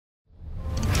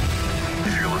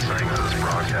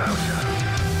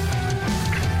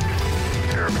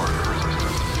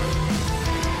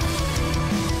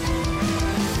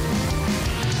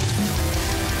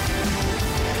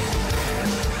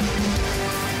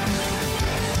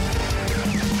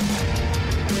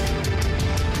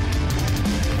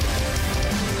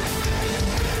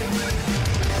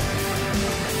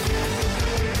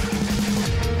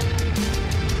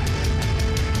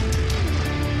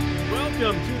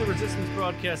the Resistance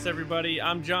broadcast, everybody.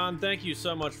 I'm John. Thank you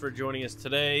so much for joining us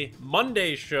today.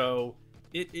 Monday show.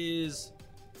 It is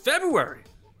February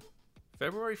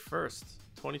 1st,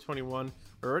 2021.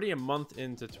 We're already a month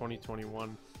into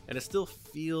 2021, and it still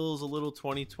feels a little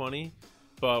 2020,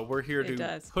 but we're here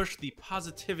to push the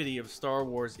positivity of Star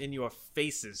Wars in your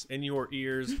faces, in your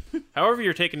ears, however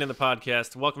you're taking in the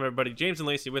podcast. Welcome, everybody. James and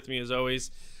Lacey with me, as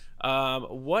always.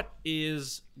 What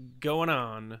is going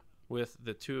on with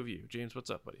the two of you? James, what's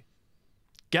up, buddy?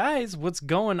 Guys, what's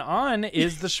going on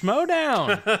is the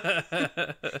Schmodown.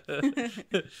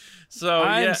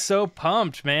 I'm so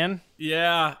pumped, man.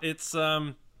 Yeah, it's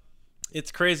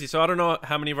crazy. So I don't know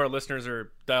how many of our listeners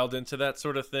are dialed into that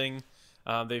sort of thing.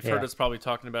 They've heard us probably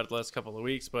talking about it the last couple of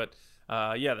weeks, but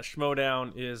the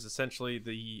Schmodown is essentially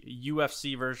the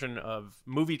UFC version of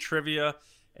movie trivia,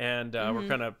 and we're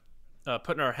kind of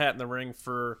putting our hat in the ring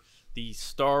for the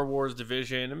Star Wars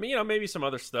division, and maybe some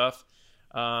other stuff.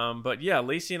 But yeah,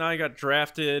 Lacey and I got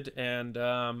drafted, and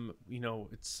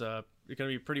it's going to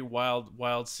be a pretty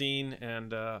wild scene,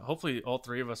 and hopefully all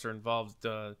three of us are involved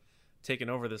taking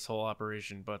over this whole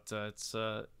operation. But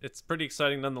it's pretty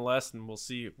exciting nonetheless, and we'll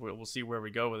see where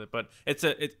we go with it. But at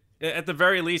the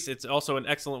very least, it's also an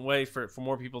excellent way for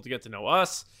more people to get to know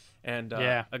us, and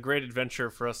a great adventure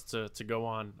for us to go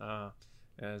on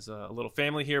as a little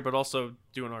family here, but also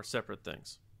doing our separate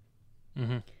things.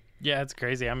 Mm-hmm. Yeah, it's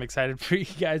crazy. I'm excited for you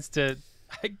guys to,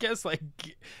 I guess,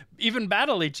 even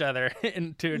battle each other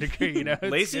to a degree.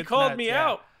 Lacey called me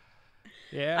out.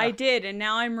 Yeah, I did, and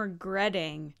now I'm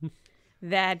regretting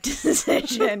that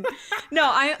decision. No,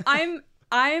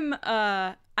 I'm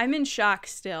in shock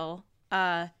still,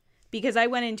 because I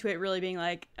went into it really being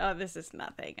like, oh, this is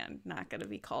nothing. I'm not going to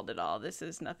be called at all. This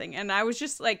is nothing. And I was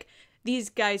just like,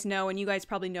 these guys know, and you guys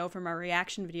probably know from our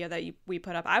reaction video that we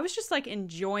put up, I was just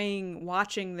enjoying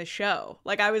watching the show.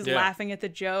 I was laughing at the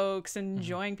jokes and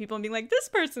enjoying people and being like, this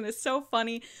person is so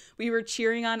funny. We were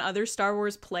cheering on other Star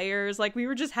Wars players. We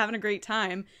were just having a great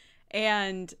time.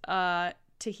 And to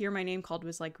hear my name called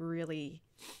was really,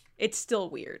 it's still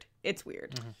weird. It's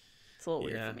weird. Mm-hmm. It's a little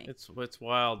weird for me. It's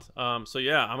wild. I'm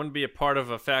going to be a part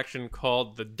of a faction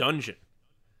called the Dungeon.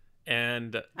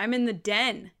 And I'm in the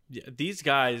Den. Yeah, these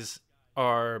guys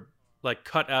are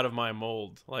cut out of my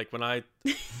mold.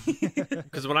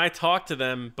 Because when I talked to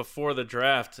them before the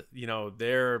draft,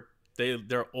 they're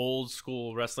old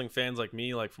school wrestling fans like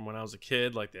me, from when I was a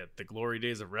kid, the glory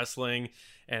days of wrestling,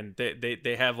 and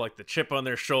they have the chip on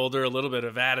their shoulder, a little bit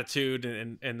of attitude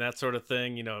and that sort of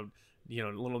thing, a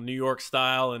little New York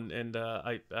style, and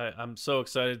I'm so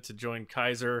excited to join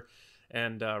Kaiser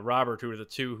and Robert, who are the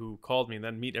two who called me, and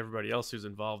then meet everybody else who's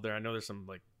involved there. I know there's some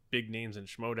big names in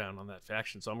Schmodown on that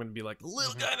faction, so I'm going to be the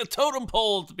little guy in the totem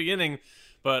pole at the beginning,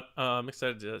 but I'm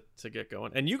excited to get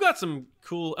going. And you got some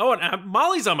cool... Oh, and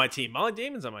Molly's on my team. Molly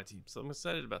Damon's on my team, so I'm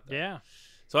excited about that. Yeah.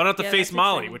 So I don't have to face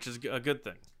Molly, which is a good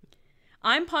thing.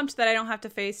 I'm pumped that I don't have to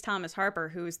face Thomas Harper,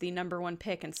 who's the #1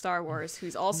 pick in Star Wars,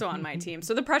 who's also on my team.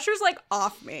 So the pressure's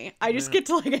off me. I just get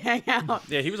to hang out.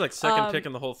 Yeah, he was second pick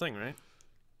in the whole thing, right?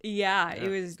 Yeah, it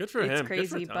was good for him. It's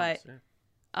crazy, good for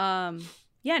Thomas,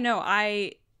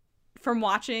 but from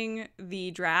watching the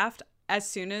draft, as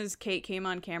soon as Kate came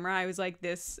on camera, I was like,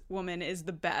 this woman is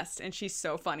the best, and she's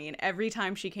so funny. And every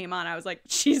time she came on, I was like,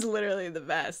 she's literally the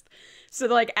best.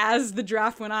 So as the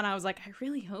draft went on, I was like, I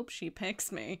really hope she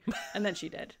picks me, and then she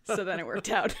did. So then it worked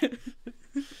out.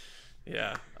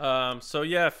 Yeah.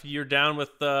 If you're down with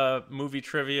movie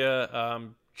trivia,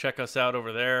 check us out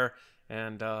over there.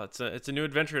 And it's a new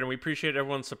adventure, and we appreciate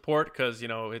everyone's support, because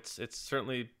it's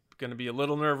certainly going to be a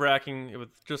little nerve-wracking,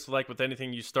 just with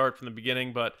anything you start from the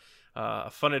beginning, but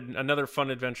another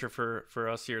fun adventure for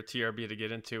us here at TRB to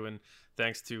get into. And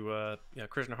thanks to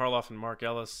Krishna Harloff and Mark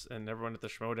Ellis and everyone at the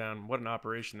Schmodown. What an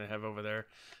operation they have over there,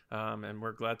 and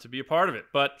we're glad to be a part of it.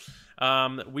 But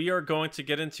we are going to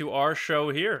get into our show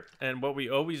here, and what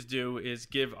we always do is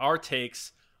give our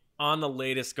takes on the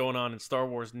latest going on in Star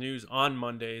Wars news on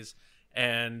Mondays.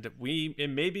 And it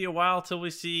may be a while till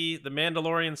we see The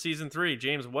Mandalorian Season 3.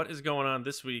 James, what is going on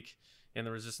this week in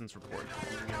the Resistance Report?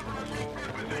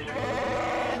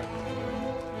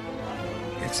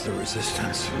 It's the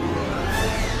Resistance.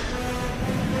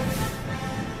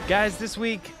 Guys, this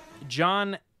week,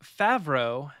 Jon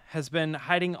Favreau has been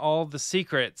hiding all the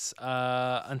secrets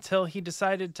until he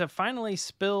decided to finally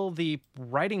spill the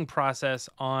writing process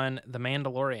on The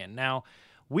Mandalorian. Now,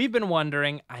 we've been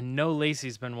wondering, I know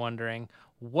Lacey's been wondering,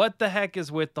 what the heck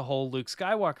is with the whole Luke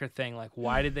Skywalker thing?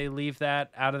 Why did they leave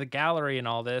that out of the gallery and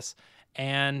all this?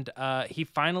 And he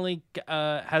finally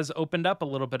has opened up a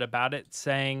little bit about it,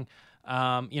 saying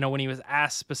When he was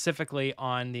asked specifically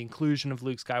on the inclusion of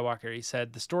Luke Skywalker, he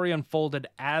said, "The story unfolded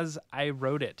as I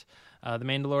wrote it. The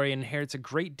Mandalorian inherits a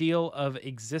great deal of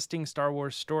existing Star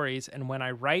Wars stories, and when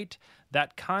I write,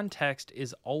 that context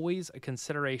is always a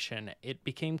consideration. It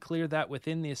became clear that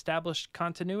within the established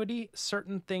continuity,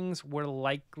 certain things were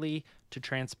likely to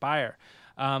transpire."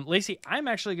 Lacey, I'm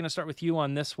actually going to start with you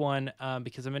on this one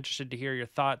because I'm interested to hear your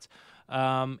thoughts.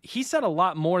 He said a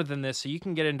lot more than this, so you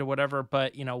can get into whatever,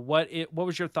 but what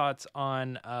was your thoughts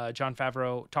on Jon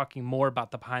Favreau talking more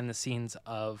about the behind the scenes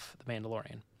of The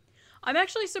Mandalorian? I'm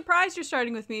actually surprised you're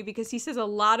starting with me because he says a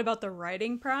lot about the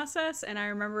writing process. And I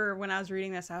remember when I was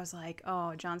reading this, I was like,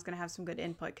 oh, John's going to have some good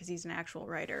input because he's an actual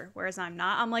writer. Whereas I'm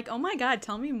not. I'm like, oh my God,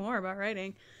 tell me more about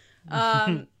writing.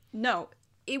 No,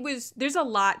 there's a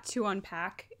lot to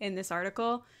unpack in this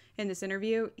article, in this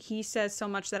interview. He says so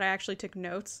much that I actually took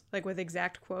notes, like with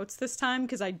exact quotes this time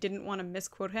because I didn't want to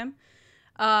misquote him.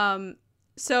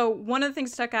 So one of the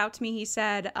things stuck out to me, he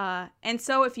said, and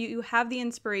so if you have the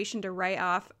inspiration to write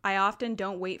off, I often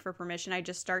don't wait for permission. I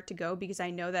just start to go because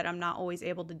I know that I'm not always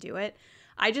able to do it.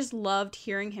 I just loved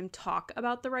hearing him talk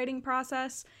about the writing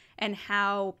process and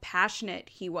how passionate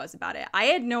he was about it. I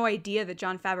had no idea that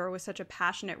Jon Favreau was such a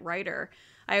passionate writer.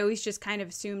 I always just kind of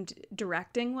assumed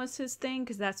directing was his thing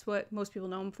because that's what most people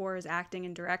know him for, is acting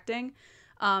and directing.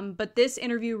 But this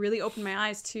interview really opened my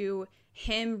eyes to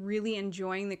him really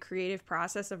enjoying the creative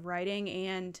process of writing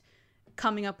and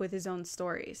coming up with his own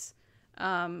stories,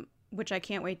 which I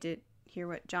can't wait to hear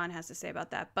what John has to say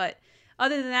about that. But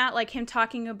other than that, like him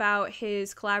talking about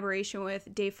his collaboration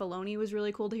with Dave Filoni was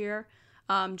really cool to hear,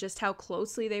 just how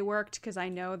closely they worked, because I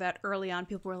know that early on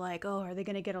people were like, oh, are they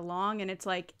going to get along? And it's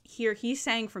like, here he's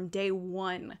saying from day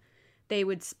one they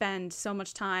would spend so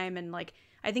much time, and like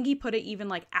I think he put it even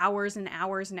like hours and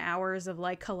hours and hours of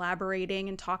like collaborating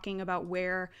and talking about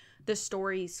where the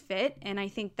stories fit. And I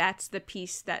think that's the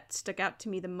piece that stuck out to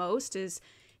me the most, is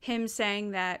him saying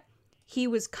that he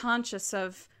was conscious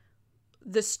of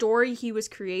the story he was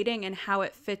creating and how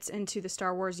it fits into the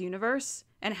Star Wars universe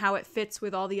and how it fits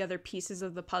with all the other pieces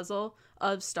of the puzzle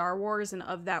of Star Wars and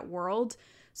of that world,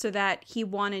 so that he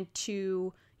wanted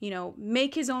to,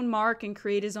 make his own mark and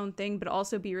create his own thing, but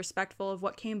also be respectful of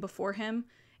what came before him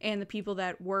and the people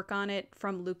that work on it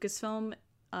from Lucasfilm,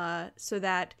 so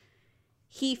that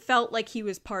he felt like he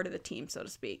was part of the team, so to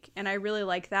speak. And I really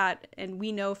like that. And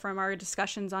we know from our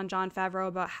discussions on Jon Favreau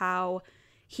about how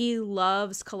he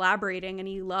loves collaborating and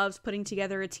he loves putting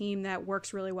together a team that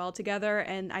works really well together.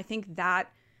 And I think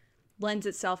that lends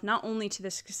itself not only to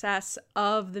the success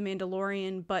of The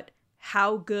Mandalorian, but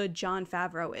how good Jon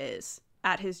Favreau is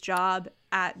at his job,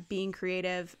 at being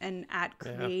creative, and at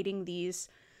creating these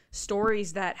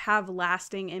stories that have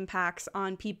lasting impacts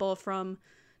on people from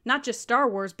not just Star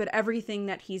Wars, but everything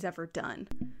that he's ever done.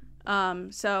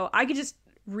 So I could just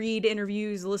read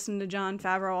interviews, listen to Jon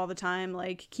Favreau all the time,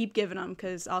 like keep giving them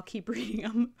because I'll keep reading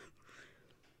them.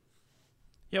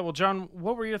 Yeah, well, John,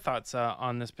 what were your thoughts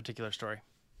on this particular story?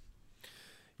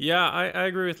 Yeah, I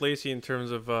agree with Lacey in terms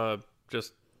of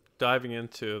just diving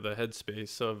into the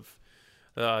headspace of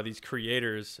these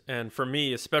creators, and for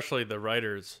me, especially the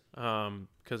writers,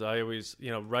 because I always,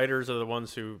 writers are the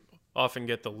ones who often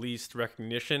get the least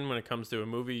recognition when it comes to a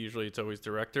movie. Usually it's always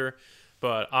director,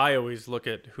 but I always look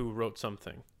at who wrote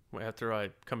something after I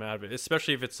come out of it,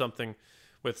 especially if it's something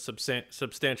with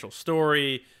substantial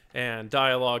story and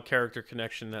dialogue, character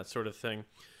connection, that sort of thing.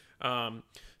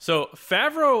 So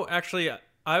Favreau actually,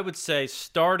 I would say,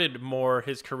 started more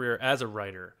his career as a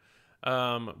writer,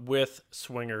 with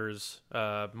Swingers,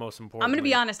 most importantly. I'm going to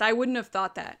be honest, I wouldn't have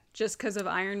thought that just because of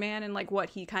Iron Man and like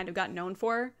what he kind of got known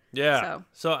for. Yeah.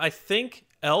 So I think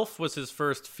Elf was his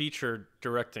first feature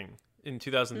directing in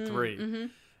 2003. Mm-hmm.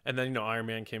 And then, Iron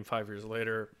Man came 5 years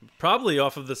later, probably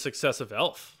off of the success of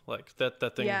Elf. Like that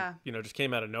thing, just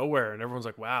came out of nowhere, and everyone's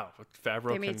like, wow,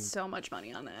 Favreau made so much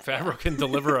money on that. Favreau can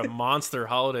deliver a monster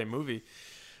holiday movie.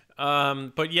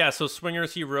 But yeah, so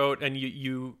Swingers he wrote, and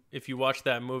you if you watch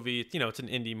that movie, it's an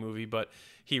indie movie, but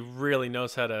he really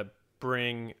knows how to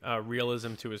bring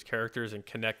realism to his characters and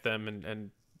connect them,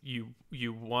 and you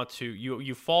want to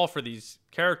you fall for these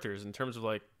characters in terms of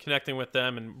like connecting with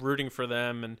them and rooting for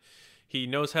them, and he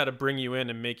knows how to bring you in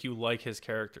and make you like his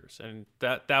characters. And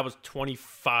that was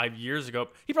 25 years ago.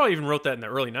 He probably even wrote that in the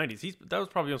early 90s. That was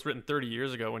probably almost written 30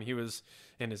 years ago when he was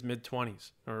in his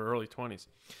mid-20s or early 20s.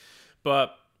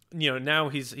 But now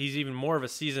he's even more of a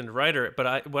seasoned writer.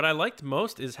 But what I liked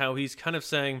most is how he's kind of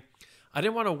saying, I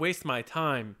didn't want to waste my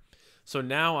time So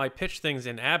now I pitch things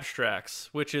in abstracts,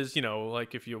 which is,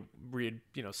 like if you read,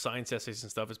 science essays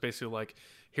and stuff, it's basically like,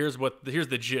 here's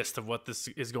the gist of what this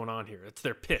is going on here. It's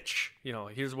their pitch.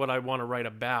 Here's what I want to write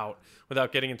about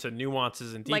without getting into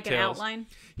nuances and details. Like an outline?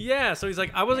 Yeah. So he's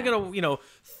like, I wasn't going to,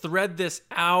 thread this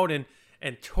out and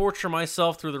torture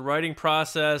myself through the writing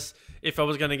process if I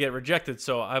was going to get rejected.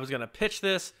 So I was going to pitch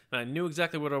this, and I knew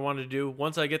exactly what I wanted to do.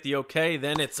 Once I get the okay,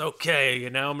 then it's okay.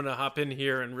 And now I'm going to hop in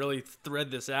here and really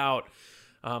thread this out.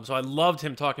 So I loved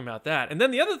him talking about that. And then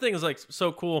the other thing is like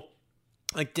so cool.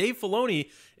 Like Dave Filoni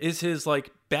is his like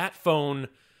bat phone,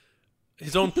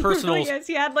 his own personal. Yes,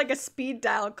 he had like a speed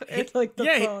dial. Like the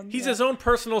phone. He's his own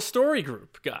personal story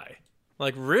group guy.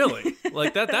 Like really,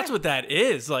 like that's what that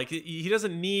is. Like he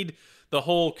doesn't need the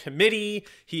whole committee.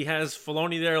 He has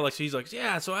Filoni there. Like, so he's like,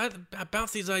 yeah, so I had to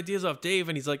bounce these ideas off Dave.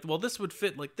 And he's like, well, this would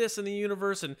fit like this in the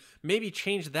universe and maybe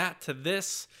change that to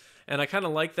this. And I kind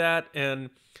of like that. And,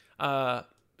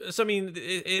 so, I mean,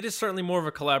 it is certainly more of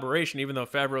a collaboration, even though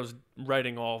Favreau's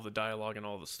writing all the dialogue and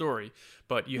all the story,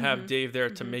 but you have Dave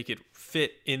there to make it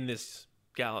fit in this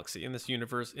galaxy, in this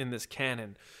universe, in this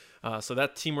canon. So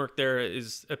that teamwork there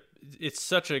it's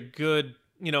such a good,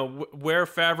 where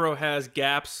Favreau has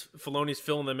gaps, Filoni's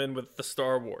filling them in with the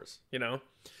Star Wars, and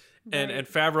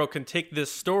Favreau can take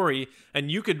this story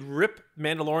and you could rip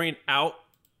Mandalorian out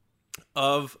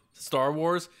of Star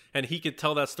Wars and he could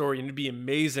tell that story and it'd be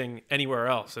amazing anywhere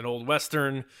else. An old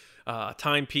Western,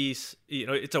 timepiece,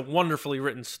 it's a wonderfully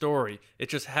written story.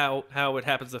 It's just how it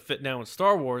happens to fit now in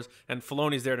Star Wars, and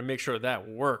Filoni's there to make sure that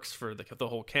works for the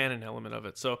whole canon element of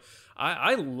it. So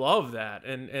I love that,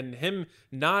 and him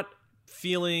not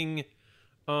feeling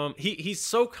he's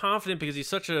so confident because he's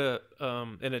such an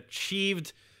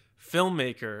achieved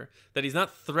filmmaker that he's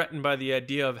not threatened by the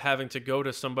idea of having to go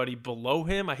to somebody below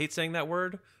him. I hate saying that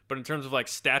word, but in terms of like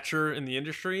stature in the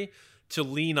industry, to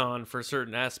lean on for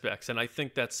certain aspects. And I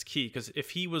think that's key, because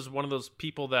if he was one of those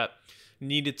people that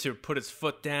needed to put his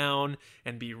foot down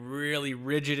and be really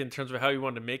rigid in terms of how he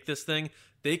wanted to make this thing,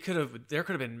 there could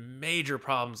have been major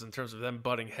problems in terms of them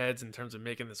butting heads in terms of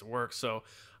making this work. So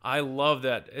I love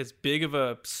that, as big of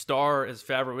a star as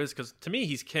Favreau is, because to me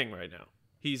he's king right now.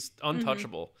 He's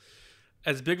untouchable.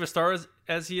 As big of a star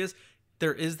as he is,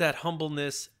 there is that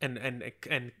humbleness and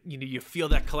you feel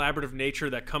that collaborative nature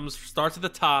that starts at the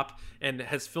top and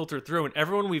has filtered through. And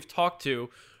everyone we've talked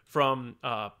to, from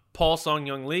Paul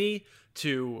Song-Young Lee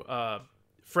to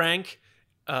Frank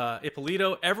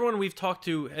Ippolito, everyone we've talked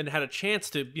to and had a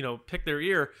chance to pick their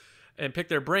ear and pick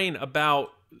their brain about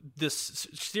this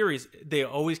series, they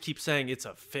always keep saying it's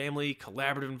a family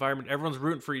collaborative environment. Everyone's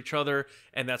rooting for each other,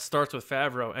 and that starts with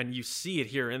Favreau, and you see it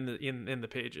here in the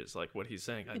pages, like what he's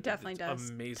saying. It definitely does.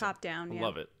 Amazing, top down. I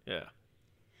love it. Yeah.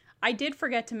 I did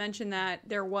forget to mention that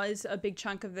there was a big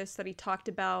chunk of this that he talked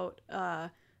about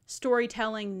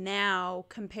storytelling now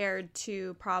compared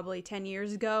to probably 10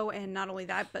 years ago, and not only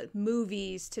that, but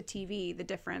movies to TV, the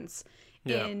difference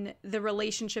in the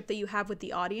relationship that you have with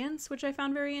the audience, which I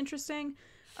found very interesting.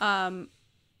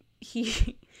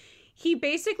 He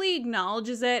basically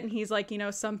acknowledges it, and he's like,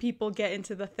 some people get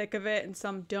into the thick of it and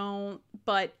some don't,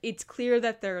 but it's clear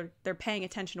that they're paying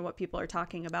attention to what people are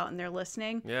talking about and they're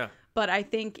listening. Yeah. But I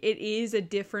think it is a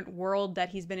different world that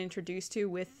he's been introduced to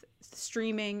with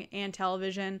streaming and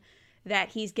television, that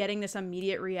he's getting this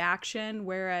immediate reaction,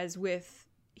 whereas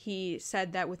he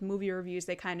said that with movie reviews,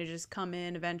 they kind of just come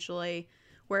in eventually.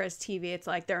 Whereas TV, it's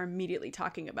like they're immediately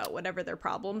talking about whatever their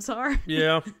problems are.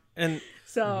 Yeah. And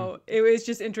so it was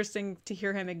just interesting to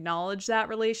hear him acknowledge that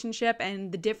relationship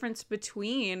and the difference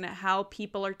between how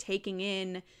people are taking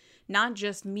in not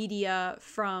just media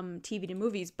from TV to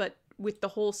movies, but with the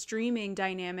whole streaming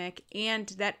dynamic, and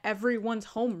that everyone's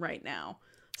home right now.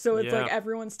 So it's like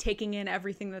everyone's taking in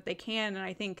everything that they can. And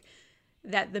I think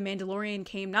that The Mandalorian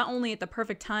came not only at the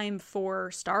perfect time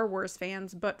for Star Wars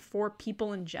fans, but for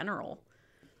people in general.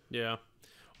 Yeah.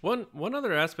 One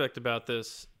other aspect about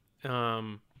this,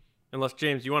 unless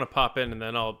James, you want to pop in, and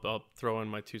then I'll throw in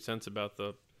my 2 cents about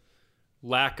the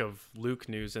lack of Luke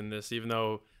news in this, even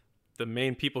though the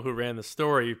main people who ran the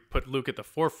story put Luke at the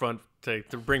forefront to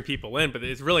bring people in, but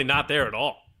it's really not there at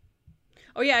all.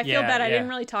 Oh yeah, I feel bad. I didn't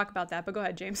really talk about that, but go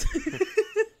ahead, James.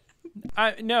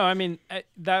 I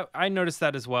noticed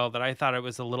that as well, that I thought it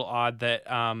was a little odd that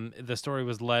the story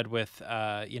was led with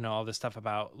all this stuff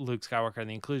about Luke Skywalker and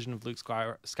the inclusion of Luke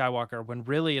Skywalker, when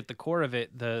really at the core of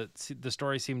it, the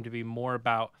story seemed to be more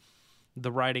about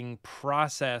the writing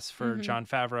process for Jon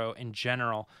Favreau in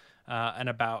general, and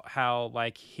about how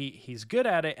like he's good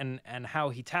at it and how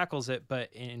he tackles it,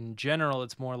 but in general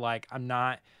it's more like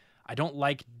I don't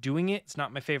like doing it. It's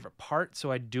not my favorite part,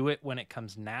 so I do it when it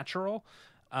comes natural.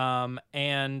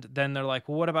 And then they're like,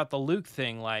 well, what about the Luke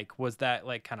thing? Like, was that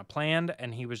like kind of planned?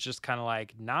 And he was just kind of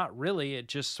like, not really. It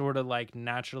just sort of like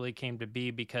naturally came to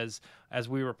be because as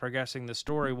we were progressing the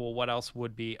story, well, what else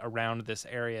would be around this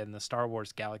area in the Star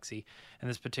Wars galaxy? And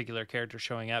this particular character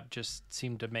showing up just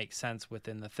seemed to make sense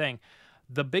within the thing.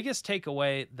 The biggest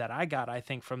takeaway that I got, I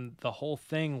think, from the whole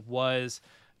thing was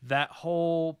that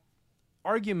whole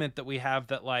argument that we have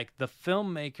that like the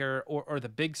filmmaker or the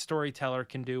big storyteller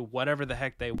can do whatever the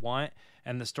heck they want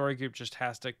and the story group just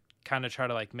has to kind of try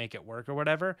to like make it work or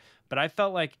whatever. But I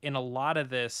felt like in a lot of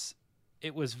this,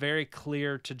 it was very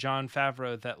clear to Jon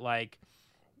Favreau that like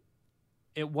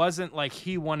it wasn't like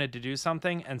he wanted to do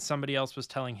something and somebody else was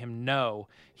telling him no.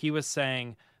 He was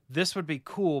saying, this would be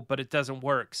cool, but it doesn't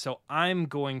work. So I'm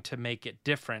going to make it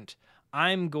different.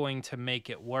 I'm going to make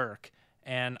it work.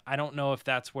 And I don't know if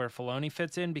that's where Filoni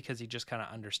fits in because he just kind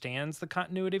of understands the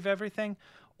continuity of everything,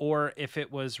 or if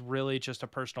it was really just a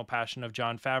personal passion of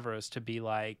Jon Favreau's to be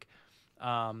like,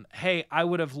 hey, I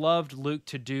would have loved Luke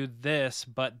to do this,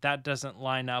 but that doesn't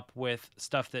line up with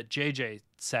stuff that JJ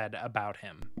said about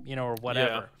him, or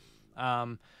whatever. Yeah.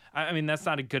 I mean, that's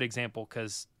not a good example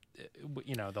because,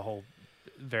 the whole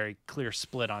very clear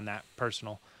split on that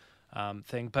personal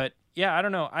thing. But yeah, I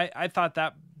don't know. I thought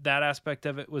that aspect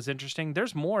of it was interesting.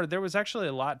 There's more. There was actually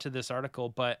a lot to this article,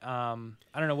 but I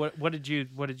don't know. What did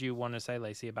you want to say,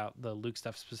 Lacey, about the Luke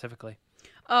stuff specifically?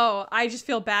 Oh, I just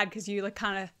feel bad because you like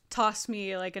kind of tossed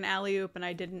me like an alley-oop and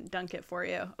I didn't dunk it for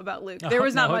you about Luke. There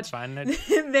was not much. It's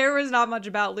fine. There was not much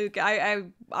about Luke. I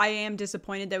am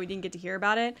disappointed that we didn't get to hear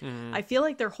about it. Mm-hmm. I feel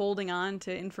like they're holding on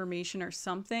to information or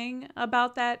something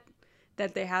about that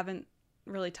they haven't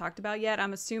really talked about yet.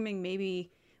 I'm assuming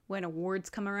maybe when awards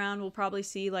come around, we'll probably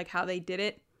see like how they did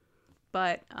it.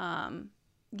 But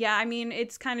yeah, I mean,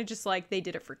 it's kind of just like they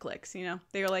did it for clicks,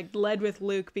 They were like led with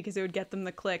Luke because it would get them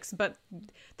the clicks. But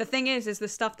the thing is the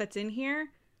stuff that's in here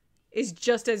is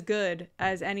just as good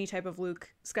as any type of Luke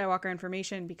Skywalker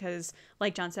information because,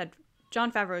 like John said,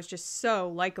 Jon Favreau is just so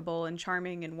likable and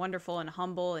charming and wonderful and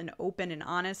humble and open and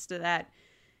honest that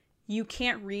you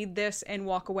can't read this and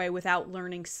walk away without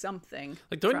learning something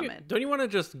from it. Don't you want to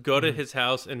just go to his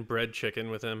house and bread chicken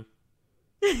with him?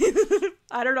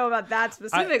 I don't know about that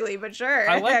specifically, but sure.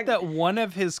 I like that one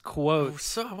of his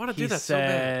quotes. I want to do that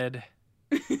said,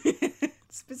 so bad.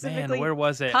 Specifically, man, where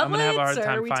was it? Cutlets, I'm gonna have a hard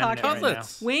time finding it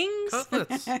cutlets. Right now. Wings,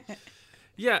 cutlets.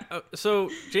 Yeah. So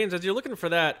James, as you're looking for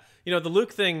that, the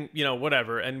Luke thing,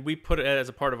 whatever, and we put it as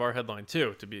a part of our headline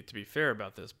too. To be fair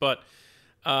about this, but.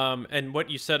 And what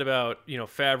you said about,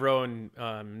 Favreau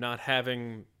and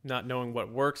not knowing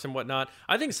what works and whatnot.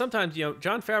 I think sometimes,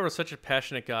 Jon Favreau is such a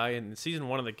passionate guy. In season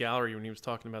 1 of The Gallery, when he was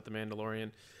talking about The Mandalorian,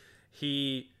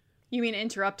 You mean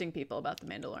interrupting people about The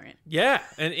Mandalorian? Yeah.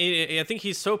 And I think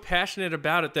he's so passionate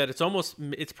about it that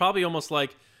it's probably almost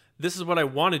like, this is what I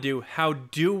want to do. How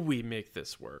do we make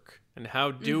this work? And how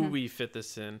do we fit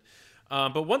this in?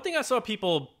 But one thing I saw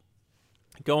people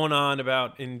going on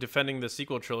about in defending the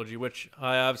sequel trilogy, which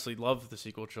I obviously love the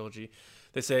sequel trilogy,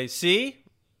 they say, see,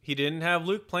 he didn't have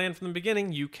Luke planned from the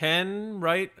beginning. You can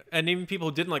write, and even people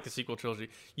who didn't like the sequel trilogy,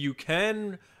 you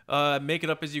can make it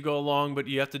up as you go along, but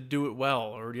you have to do it well,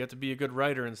 or you have to be a good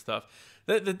writer and stuff.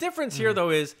 The difference here, though,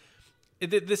 is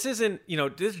this isn't,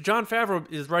 Jon Favreau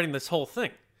is writing this whole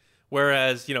thing.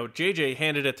 Whereas, JJ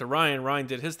handed it to Ryan. Ryan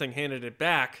did his thing, handed it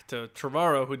back to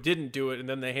Trevorrow, who didn't do it, and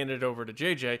then they handed it over to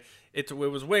JJ. It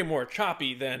was way more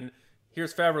choppy than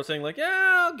here's Favreau saying, like,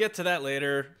 yeah, I'll get to that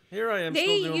later. Here I am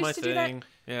still doing my thing.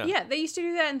 Yeah, they used to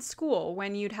do that in school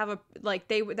when you'd have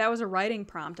that was a writing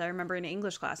prompt. I remember in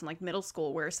English class in like middle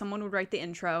school where someone would write the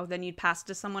intro, then you'd pass it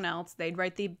to someone else. They'd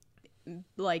write the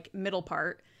like middle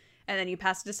part. And then you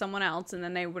pass it to someone else, and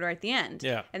then they would write the end.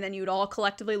 Yeah. And then you would all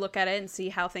collectively look at it and see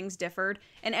how things differed.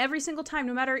 And every single time,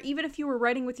 no matter, even if you were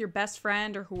writing with your best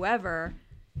friend or whoever,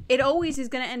 it always is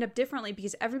going to end up differently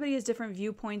because everybody has different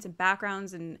viewpoints and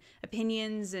backgrounds and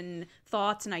opinions and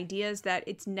thoughts and ideas that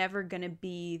it's never going to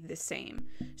be the same.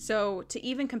 So to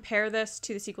even compare this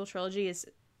to the sequel trilogy is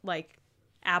like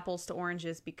apples to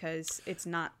oranges because it's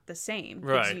not the same.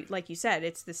 Right. Like you said,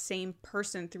 it's the same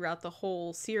person throughout the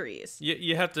whole series.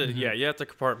 You have to, you have to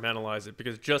compartmentalize it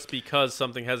because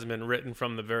something hasn't been written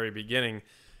from the very beginning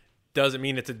doesn't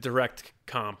mean it's a direct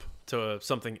comp to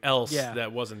something else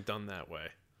that wasn't done that way.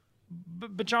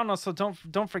 But John, also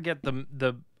don't forget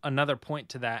the another point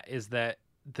to that is that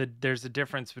there's a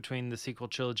difference between the sequel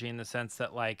trilogy in the sense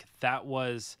that like that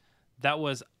was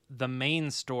the main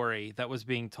story that was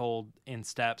being told in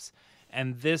steps,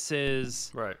 and this is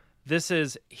right. This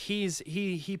is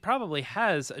he probably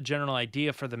has a general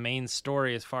idea for the main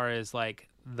story as far as like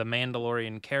the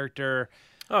Mandalorian character.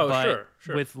 Oh, but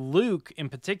sure. with Luke in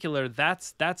particular,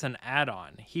 that's an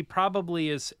add-on. He probably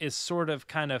is sort of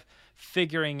kind of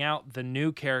figuring out the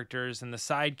new characters and the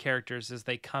side characters as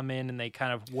they come in and they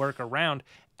kind of work around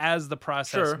as the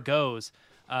process goes.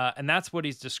 And that's what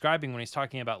he's describing when he's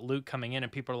talking about Luke coming in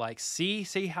and people are like, see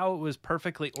how it was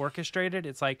perfectly orchestrated?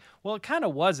 It's like, well, it kind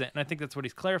of wasn't. And I think that's what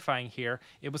he's clarifying here.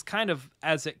 It was kind of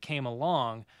as it came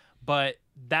along, but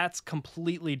that's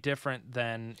completely different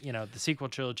than, the sequel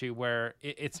trilogy where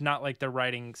it's not like they're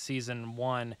writing season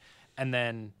 1 and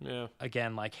then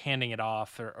again, like handing it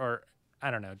off or I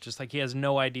don't know, just like he has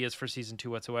no ideas for season 2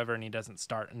 whatsoever. And he doesn't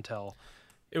start until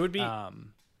it would be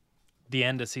the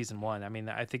end of season 1. I mean,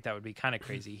 I think that would be kind of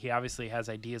crazy. He obviously has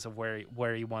ideas of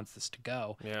where he wants this to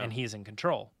go and he's in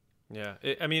control. Yeah.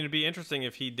 It'd be interesting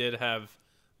if he did have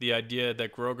the idea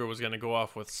that Grogu was going to go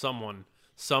off with some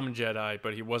Jedi,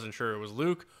 but he wasn't sure it was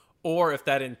Luke, or if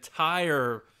that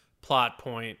entire plot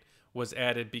point was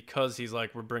added because he's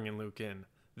like, we're bringing Luke in.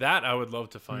 That I would love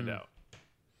to find out.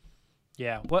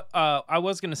 Yeah. What I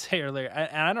was going to say earlier,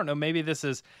 and I don't know, maybe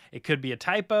it could be a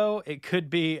typo. It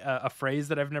could be a phrase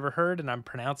that I've never heard and I'm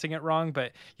pronouncing it wrong,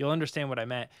 but you'll understand what I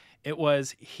meant. It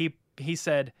was, he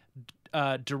said,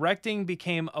 directing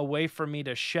became a way for me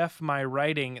to chef my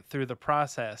writing through the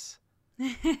process.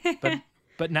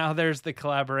 But now there's the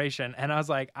collaboration. And I was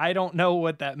like, I don't know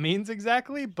what that means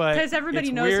exactly, but because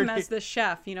everybody knows weird. him as the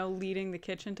chef, leading the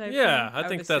kitchen type thing. I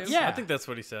think that's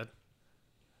what he said.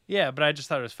 Yeah, but I just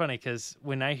thought it was funny because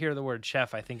when I hear the word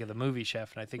chef, I think of the movie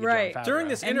Chef, and I think of Jon Favreau. During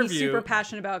this interview, he's super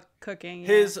passionate about cooking.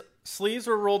 His sleeves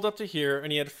were rolled up to here,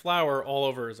 and he had flour all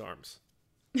over his arms.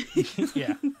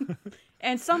 Yeah.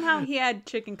 And somehow he had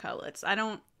chicken cutlets. I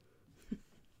don't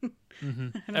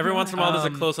Every once in a while, there's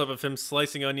a close-up of him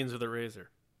slicing onions with a razor.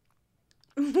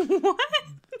 What?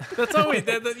 That's always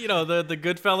the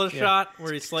Goodfellas shot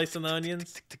where he's slicing the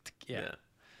onions. Yeah.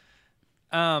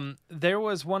 There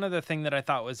was one other thing that I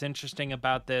thought was interesting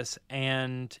about this,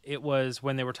 and it was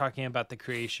when they were talking about the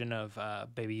creation of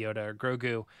Baby Yoda or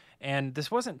Grogu. And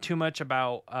this wasn't too much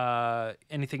about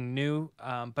anything new,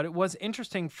 but it was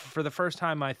interesting. For the first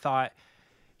time, I thought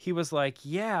he was like,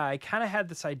 yeah, I kind of had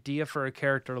this idea for a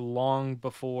character long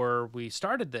before we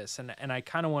started this, and I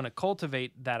kind of want to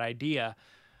cultivate that idea.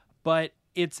 But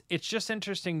it's just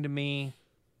interesting to me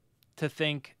to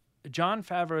think Jon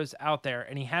Favreau's out there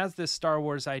and he has this Star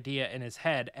Wars idea in his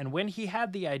head. And when he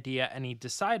had the idea and he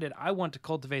decided, I want to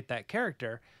cultivate that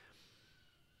character,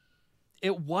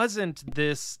 it wasn't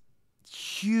this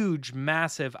huge,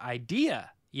 massive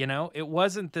idea. It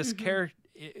wasn't this character,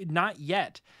 not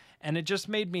yet. And it just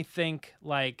made me think,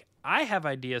 like, I have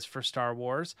ideas for Star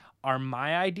Wars. Are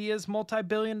my ideas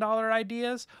multi-billion-dollar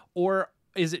ideas? Or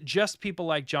is it just people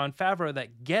like Jon Favreau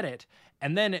that get it?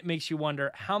 And then it makes you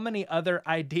wonder, how many other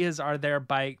ideas are there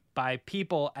by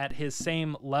people at his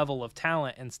same level of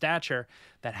talent and stature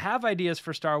that have ideas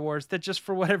for Star Wars that just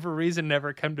for whatever reason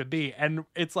never come to be? And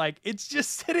it's like, it's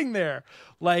just sitting there.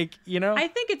 Like, I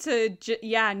think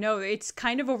it's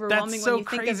kind of overwhelming when you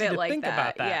think of it like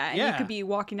that. Yeah, and you could be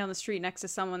walking down the street next to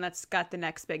someone that's got the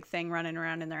next big thing running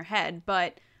around in their head.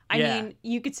 But I mean,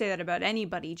 you could say that about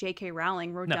anybody. J.K.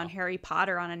 Rowling wrote down Harry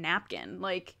Potter on a napkin.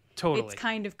 Like, totally. It's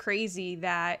kind of crazy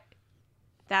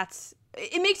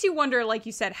it makes you wonder, like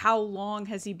you said, how long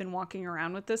has he been walking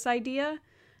around with this idea?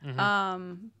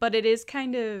 But it is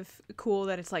kind of cool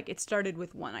that it's like it started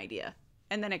with one idea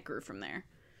and then it grew from there.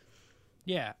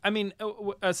 Yeah. I mean,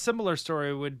 a similar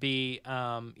story would be,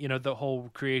 the whole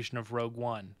creation of Rogue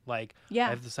One. Like, I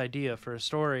have this idea for a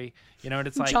story, and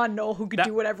it's like John Knoll who could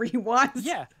do whatever he wants.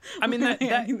 Yeah. I mean,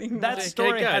 that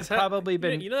story has probably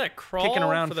been that crawl kicking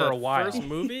around for a while. First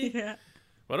movie? Yeah.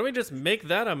 Why don't we just make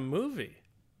that a movie?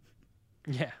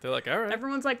 Yeah. They're like, all right.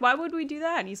 Everyone's like, why would we do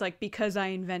that? And he's like, because I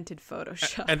invented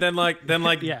Photoshop. And then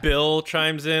Bill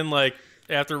chimes in, like,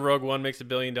 after Rogue One makes $1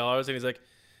 billion, and he's like,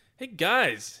 hey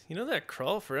guys, you know that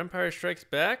crawl for Empire Strikes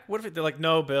Back? What if they're like,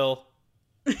 no, Bill.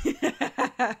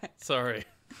 Sorry.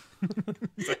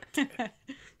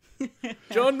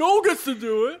 John Knoll gets to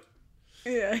do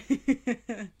it.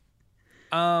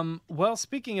 Yeah. Well,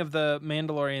 speaking of the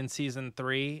Mandalorian season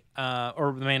 3,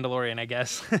 or the Mandalorian, I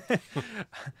guess,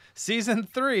 season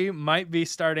 3 might be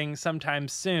starting sometime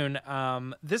soon.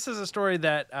 This is a story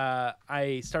that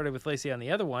I started with Lacey on the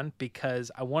other one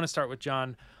because I want to start with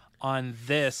John on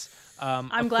this.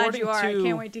 I'm glad you are. I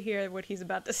can't wait to hear what he's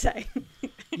about to say.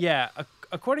 Yeah.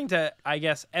 According to, I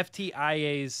guess,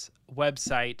 FTIA's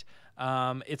website,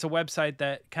 it's a website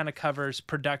that kind of covers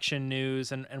production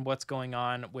news and what's going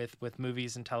on with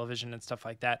movies and television and stuff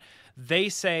like that. They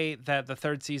say that the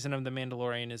 3rd season of The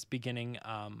Mandalorian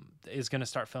is going to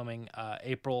start filming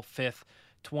April 5th,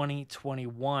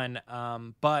 2021.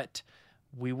 But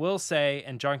we will say,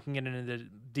 and John can get into the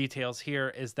details here,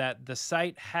 is that the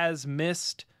site has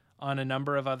missed on a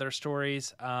number of other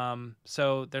stories.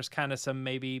 So there's kind of some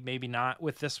maybe not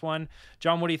with this one.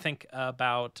 John, what do you think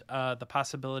about the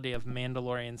possibility of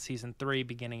Mandalorian Season 3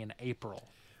 beginning in April?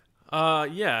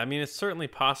 Yeah, I mean, it's certainly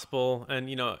possible. And,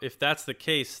 if that's the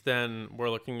case, then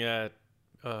we're looking at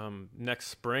next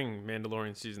spring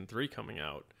Mandalorian Season 3 coming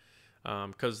out.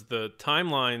 Because the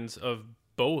timelines of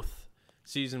both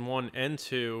Season 1 and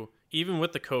 2, even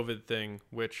with the COVID thing,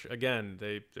 which, again,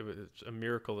 it was a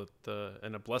miracle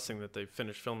and a blessing that they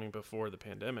finished filming before the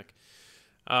pandemic,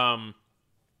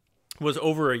 was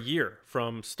over a year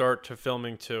from start to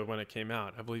filming to when it came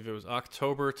out. I believe it was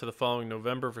October to the following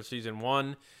November for Season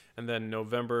 1, and then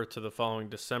November to the following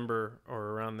December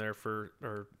or around there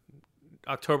or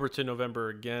October to November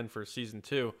again for Season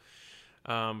 2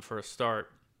 for a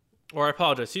start. Or I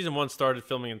apologize, Season 1 started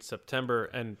filming in September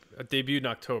and debuted in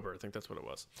October. I think that's what it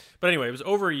was. But anyway, it was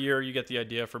over a year. You get the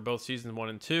idea for both Season 1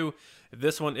 and 2. If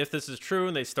this is true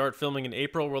and they start filming in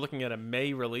April, we're looking at a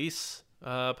May release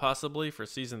possibly for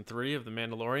Season 3 of The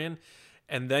Mandalorian.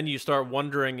 And then you start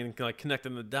wondering and like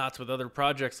connecting the dots with other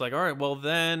projects like, all right, well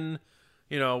then,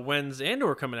 when's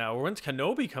Andor coming out? Or when's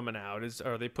Kenobi coming out?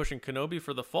 Are they pushing Kenobi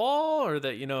for the fall? Or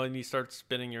that, and you start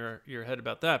spinning your head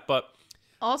about that. But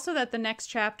also that the next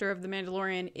chapter of The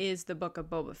Mandalorian is the Book of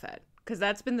Boba Fett, because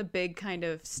that's been the big kind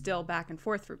of still back and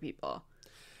forth for people.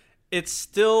 It's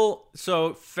still,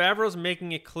 so Favreau's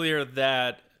making it clear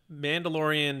that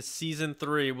Mandalorian Season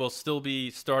 3 will still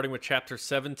be starting with Chapter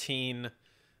 17.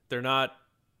 They're not,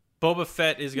 Boba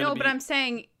Fett is going to be... No, but I'm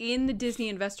saying in the Disney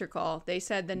investor call, they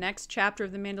said the next chapter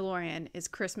of The Mandalorian is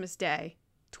Christmas Day,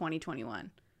 2021.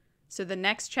 So the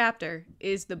next chapter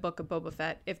is the Book of Boba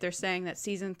Fett, if they're saying that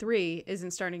Season 3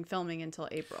 isn't starting filming until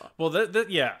April. Well,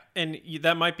 yeah, and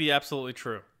that might be absolutely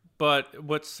true. But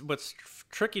what's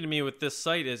tricky to me with this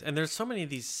site is, and there's so many of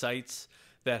these sites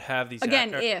that have these...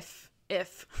 Again, if.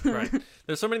 Right.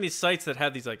 There's so many of these sites that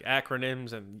have these like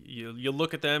acronyms, and you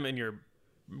look at them and your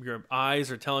eyes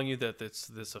are telling you that it's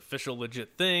this official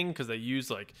legit thing because they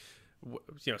use like...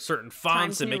 certain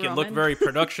fonts and make it look very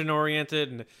production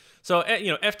oriented. And so,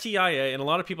 FTIA, and a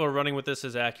lot of people are running with this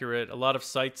as accurate. A lot of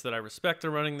sites that I respect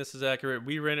are running this as accurate.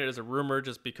 We ran it as a rumor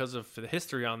just because of the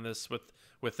history on this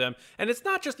with them. And it's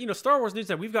not just, Star Wars News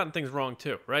Net, we've gotten things wrong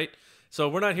too, right? So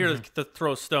we're not here to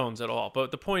throw stones at all.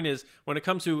 But the point is, when it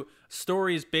comes to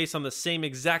stories based on the same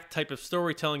exact type of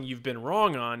storytelling you've been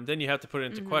wrong on, then you have to put it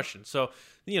into question. So,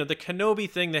 the Kenobi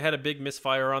thing, they had a big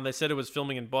misfire on. They said it was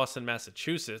filming in Boston,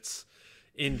 Massachusetts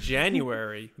in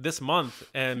January this month,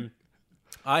 and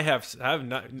I have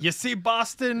not. You see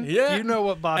Boston? Yeah, you know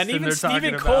what Boston. And even they're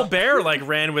Stephen Colbert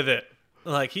ran with it.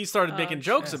 Like he started making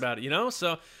jokes about it,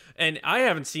 So, and I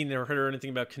haven't seen or heard anything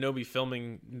about Kenobi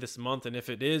filming this month. And if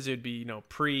it is, it'd be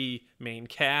pre main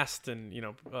cast and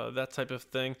that type of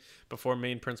thing before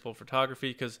main principal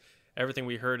photography, because everything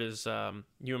we heard is Ewan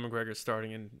McGregor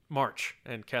starting in March,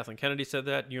 and Kathleen Kennedy said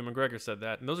that, Ewan McGregor said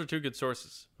that, and those are two good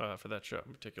sources for that show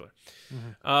in particular.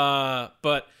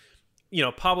 But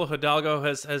Pablo Hidalgo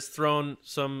has thrown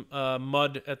some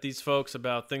mud at these folks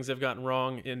about things they've gotten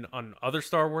wrong on other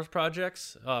Star Wars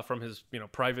projects from his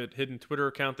Private hidden Twitter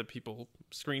account that people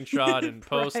screenshot and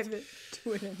post. Private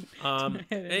Twitter.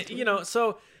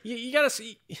 So you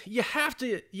have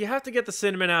to get the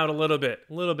cinnamon out a little bit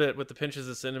with the pinches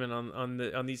of cinnamon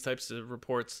on these types of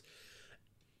reports.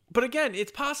 But again,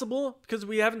 it's possible because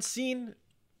we haven't seen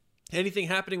anything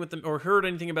happening with them or heard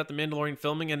anything about the Mandalorian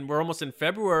filming, and we're almost in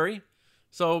February.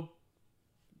 So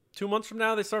 2 months from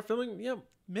now they start filming. Yeah,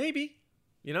 maybe.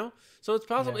 So it's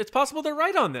possible. Yeah. It's possible they're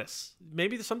right on this.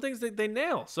 Maybe there's some things they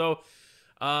nail. So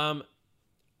I'm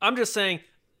just saying,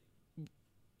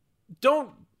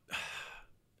 don't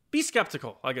be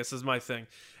skeptical, I guess is my thing.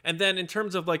 And then in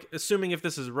terms of assuming if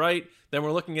this is right, then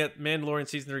we're looking at Mandalorian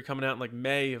Season 3 coming out in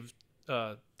May of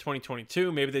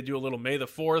 2022. Maybe they do a little May the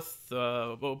 4th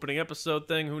opening episode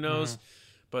thing. Who knows?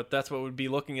 But that's what we'd be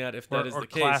looking at if that is the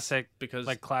case. Classic, because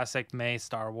classic May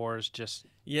Star Wars. Just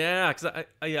because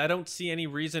I don't see any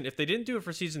reason if they didn't do it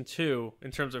for Season 2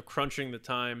 in terms of crunching the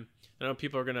time. I know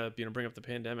people are gonna bring up the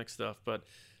pandemic stuff, but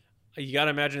you got to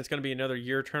imagine it's going to be another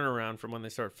year turnaround from when they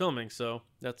start filming. So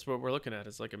that's what we're looking at.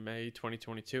 It's a May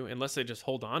 2022, unless they just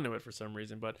hold on to it for some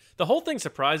reason. But the whole thing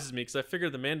surprises me because I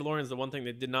figured The Mandalorian is the one thing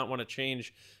they did not want to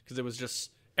change because it was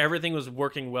just everything was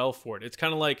working well for it. It's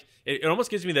kind of like it almost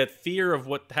gives me that fear of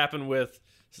what happened with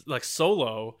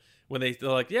Solo when they're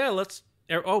like, yeah,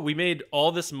 we made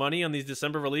all this money on these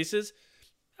December releases.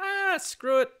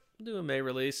 Screw it. We'll do a May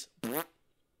release.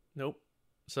 Nope.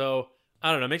 So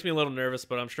I don't know. It makes me a little nervous,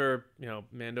 but I'm sure,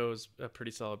 Mando is a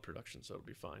pretty solid production, so it'll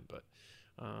be fine. But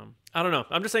I don't know.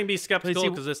 I'm just saying be skeptical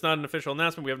because it's not an official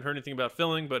announcement. We haven't heard anything about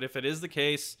filming, but if it is the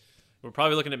case, we're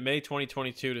probably looking at May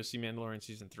 2022 to see Mandalorian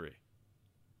Season 3.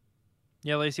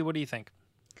 Yeah, Lacey, what do you think?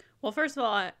 Well, first of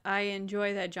all, I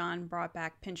enjoy that John brought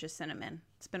back pinch of cinnamon.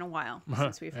 It's been a while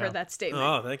since we've heard that statement.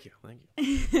 Oh, thank you.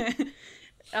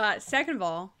 Second of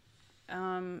all,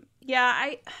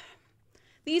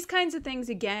 these kinds of things,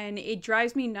 again, it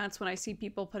drives me nuts when I see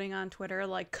people putting on Twitter,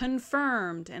 like,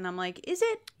 confirmed. And I'm like, is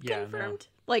it confirmed?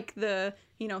 No. Like the,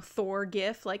 Thor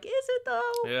gif. Like, is it,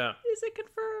 though? Yeah. Is it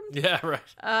confirmed? Yeah,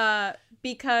 right.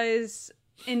 Because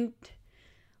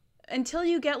until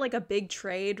you get, like, a big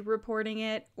trade reporting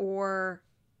it or,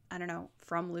 I don't know,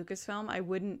 from Lucasfilm, I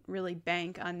wouldn't really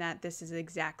bank on that this is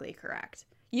exactly correct.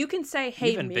 You can say,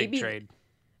 hey, even maybe... big trade.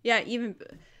 Yeah, even...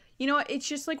 You know what? It's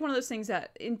just like one of those things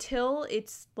that until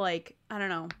it's like, I don't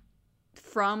know,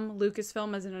 from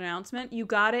Lucasfilm as an announcement, you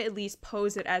gotta at least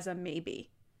pose it as a maybe.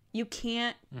 You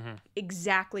can't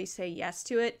exactly say yes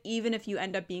to it, even if you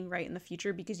end up being right in the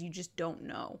future, because you just don't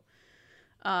know.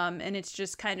 And it's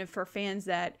just kind of for fans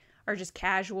that are just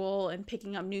casual and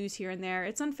picking up news here and there.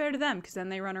 It's unfair to them because then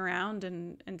they run around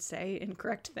and say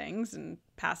incorrect things and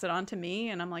pass it on to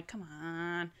me. And I'm like, come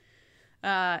on.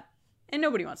 And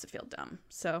nobody wants to feel dumb.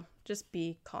 So just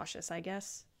be cautious, I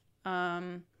guess.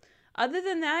 Other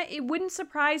than that, it wouldn't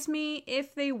surprise me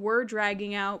if they were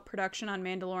dragging out production on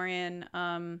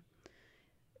Mandalorian.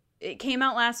 It came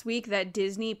out last week that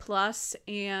Disney Plus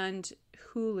and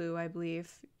Hulu, I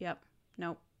believe.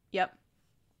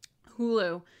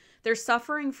 Hulu. They're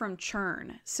suffering from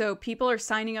churn. So people are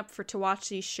signing up to watch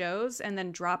these shows and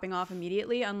then dropping off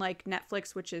immediately, unlike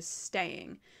Netflix, which is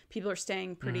staying. People are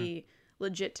staying pretty...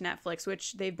 legit to Netflix,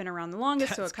 which they've been around the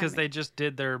longest. That's because they just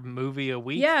did their movie a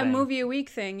week movie a week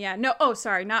thing. Yeah. No,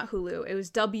 sorry, not Hulu. It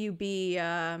was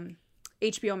WB,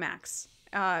 HBO Max.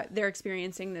 They're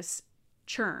experiencing this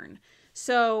churn.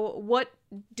 So what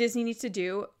Disney needs to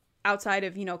do outside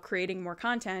of, creating more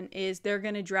content is they're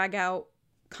going to drag out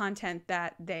content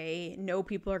that they know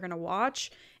people are going to watch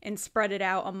and spread it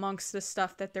out amongst the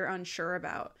stuff that they're unsure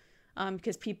about.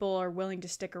 Because people are willing to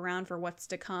stick around for what's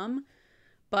to come.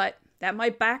 But that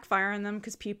might backfire on them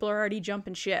because people are already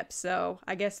jumping ship. So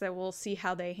I guess that we'll see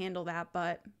how they handle that.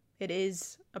 But it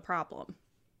is a problem.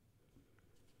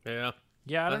 Yeah.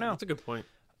 Yeah, I don't know. That's a good point.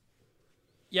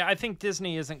 Yeah, I think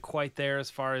Disney isn't quite there as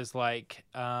far as like,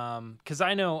 because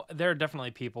I know there are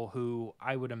definitely people who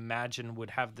I would imagine would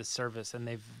have this service, and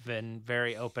they've been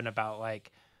very open about like,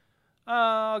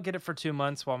 I'll get it for 2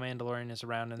 months while Mandalorian is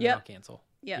around, and then I'll cancel.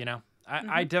 Yeah,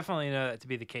 I definitely know that to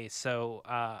be the case. So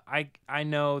I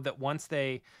know that once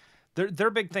their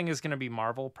big thing is going to be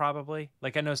Marvel, probably.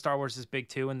 Like, I know Star Wars is big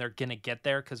too, and they're going to get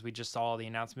there because we just saw all the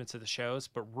announcements of the shows.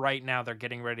 But right now they're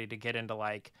getting ready to get into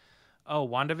like, oh,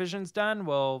 WandaVision's done.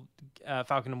 Well,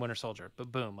 Falcon and Winter Soldier.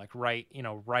 But boom, like right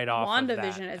off.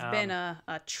 WandaVision has been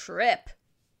a trip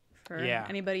for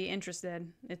anybody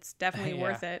interested. It's definitely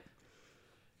worth it.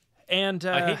 And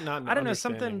I hate not I don't know,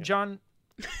 something it. John.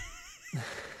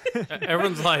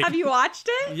 Everyone's like, have you watched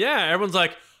it? Yeah, everyone's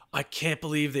like, I can't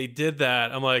believe they did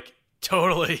that. I'm like,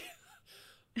 totally.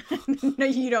 No,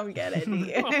 you don't get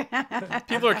it.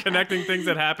 People are connecting things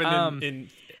that happened in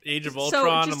Age of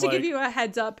Ultron. So just to give you a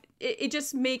heads up, it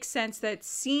just makes sense that it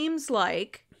seems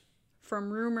like, from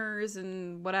rumors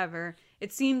and whatever,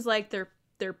 it seems like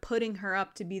they're putting her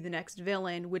up to be the next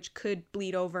villain, which could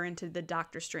bleed over into the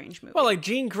Doctor Strange movie. Well, like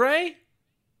Jean Grey?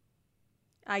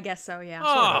 I guess so, yeah.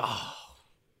 Oh.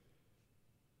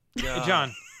 Hey,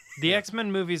 John, the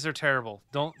X-Men movies are terrible.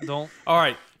 Don't. All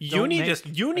right, you need to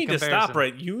stop.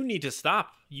 Right, you need to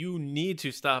stop. You need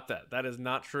to stop that. That is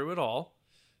not true at all.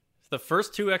 The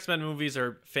first 2 X-Men movies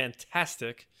are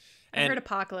fantastic. I heard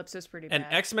Apocalypse was pretty bad.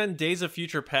 And X-Men: Days of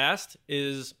Future Past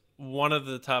is one of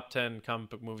the top 10 comic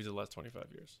book movies of the last 25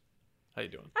 years. How you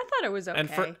doing? I thought it was okay. And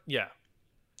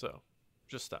so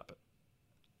just stop it.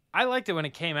 I liked it when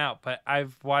it came out, but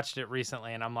I've watched it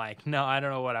recently, and I'm like, no, I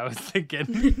don't know what I was thinking.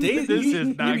 This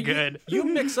is not good. You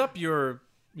mix up you've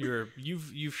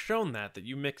shown that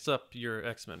you mix up your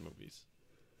X-Men movies.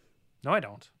 No, I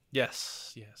don't.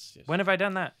 Yes. When have I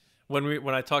done that?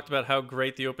 When I talked about how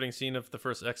great the opening scene of the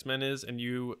first X-Men is, and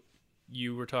you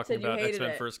were talking about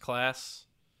X-Men First Class.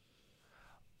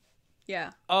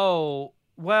 Yeah. Oh.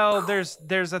 Well,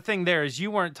 there's a thing there, is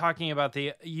you weren't talking about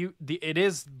it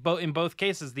is in both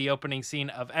cases the opening scene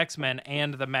of X-Men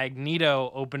and the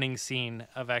Magneto opening scene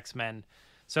of X-Men.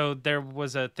 So there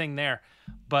was a thing there.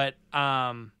 But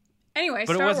anyway,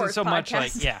 but Star it wasn't Wars so podcast. Much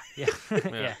like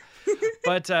yeah.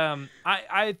 But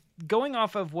I going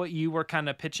off of what you were kind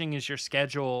of pitching as your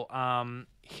schedule,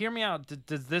 hear me out.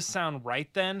 Does this sound right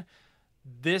then?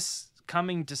 This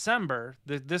coming December,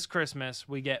 this Christmas,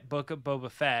 we get Book of Boba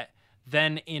Fett.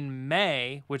 Then in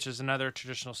May, which is another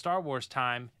traditional Star Wars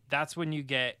time, that's when you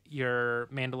get your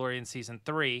Mandalorian Season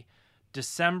 3.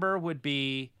 December would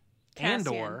be Cassian.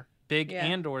 Andor, big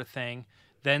Andor thing.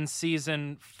 Then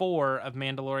Season 4 of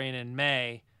Mandalorian in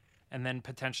May, and then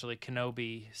potentially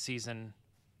Kenobi season.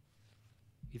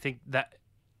 You think that...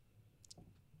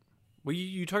 Well,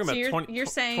 you talking about you're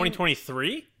saying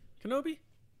 2023 Kenobi?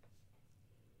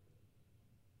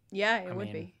 Yeah, it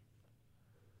would be.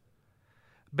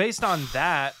 Based on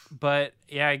that, but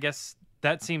yeah, I guess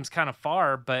that seems kind of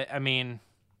far. But I mean,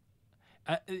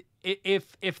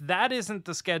 if that isn't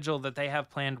the schedule that they have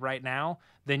planned right now,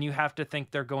 then you have to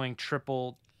think they're going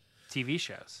triple TV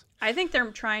shows. I think they're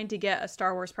trying to get a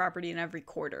Star Wars property in every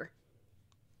quarter.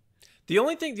 The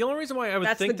only reason why I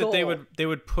would think that they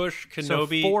would push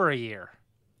Kenobi so 4 a year.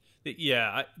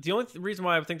 Yeah, the only reason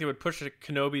why I would think they would push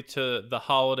Kenobi to the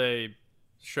holiday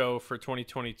show for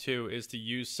 2022 is to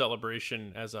use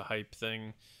Celebration as a hype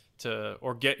thing to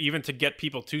get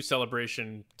people to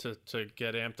Celebration to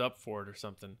get amped up for it or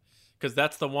something, because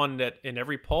that's the one that in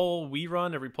every poll we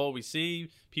run, every poll we see,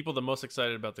 people the most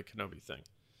excited about the Kenobi thing,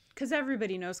 because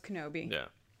everybody knows Kenobi. Yeah,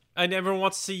 and everyone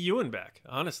wants to see Ewan back,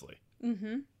 honestly.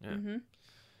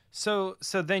 So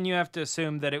then you have to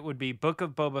assume that it would be Book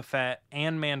of Boba Fett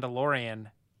and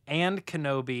Mandalorian and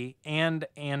Kenobi and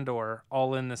Andor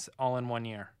all in 1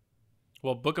 year.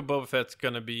 Well, Book of Boba Fett's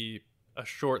going to be a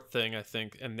short thing, I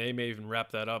think, and they may even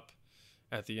wrap that up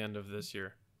at the end of this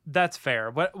year. That's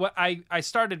fair. What I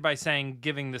started by saying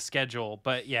giving the schedule,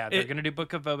 but yeah, they're going to do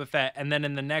Book of Boba Fett, and then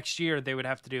in the next year they would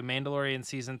have to do Mandalorian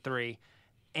Season 3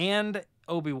 and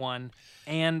Obi-Wan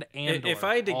and Andor. If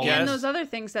I had to guess, and those other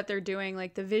things that they're doing,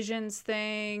 like the Visions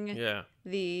thing,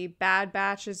 the Bad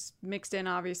Batch is mixed in,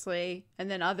 obviously, and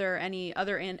then any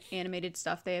other animated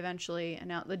stuff they eventually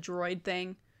announced, the droid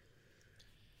thing.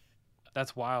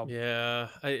 That's wild. Yeah,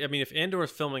 I mean, if Andor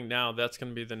is filming now, that's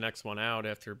going to be the next one out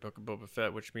after Book of Boba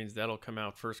Fett, which means that'll come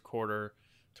out first quarter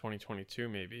 2022,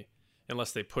 maybe,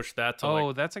 unless they push that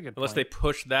to. That's a good. Unless they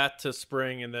push that to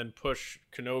spring and then push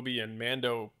Kenobi and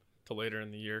Mando to later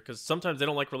in the year, because sometimes they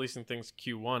don't like releasing things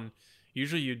Q1.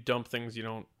 Usually, you dump things you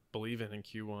don't believe in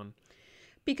Q1.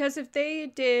 Because if they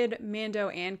did Mando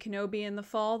and Kenobi in the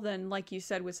fall, then, like you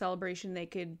said, with Celebration, they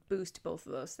could boost both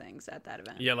of those things at that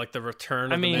event. Yeah, like the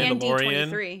return of the Mandalorian.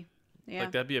 And D23. Yeah.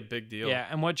 Like, that'd be a big deal. Yeah,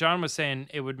 and what John was saying,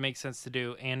 it would make sense to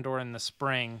do Andor in the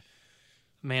spring,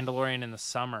 Mandalorian in the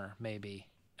summer, maybe,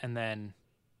 and then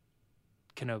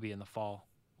Kenobi in the fall,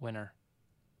 winter.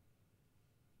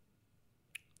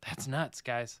 That's nuts,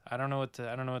 guys. I don't know what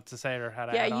to say or how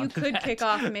to add on to that. Yeah, you could kick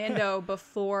off Mando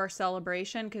before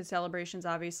Celebration, because Celebration's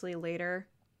obviously later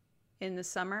in the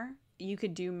summer. You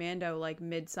could do Mando like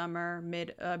midsummer,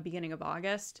 beginning of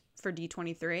August for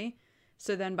D23.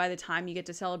 So then by the time you get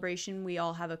to Celebration, we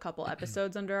all have a couple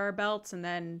episodes under our belts, and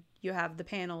then you have the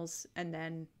panels, and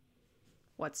then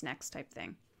what's next type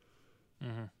thing.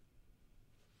 Mm-hmm.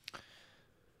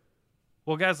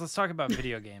 Well, guys, let's talk about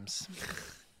video games.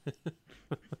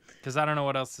 Because I don't know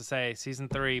what else to say. Season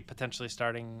 3 potentially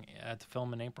starting to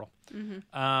film in April. Mm-hmm.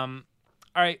 All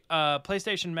right.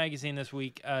 PlayStation Magazine this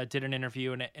week did an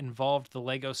interview, and it involved the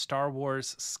Lego Star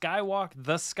Wars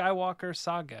the Skywalker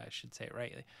saga, I should say it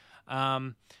rightly.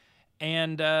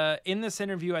 And in this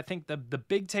interview, I think the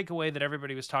big takeaway that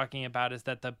everybody was talking about is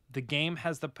that the game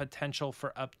has the potential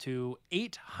for up to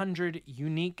 800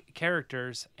 unique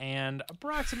characters, and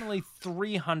approximately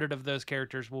 300 of those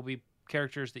characters will be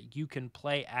characters that you can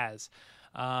play as.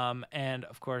 And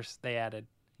of course they added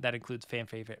that includes fan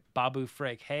favorite Babu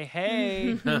Frick.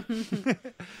 Hey.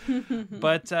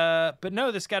 But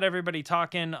no, this got everybody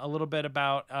talking a little bit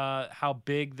about how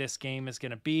big this game is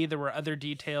going to be. There were other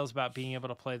details about being able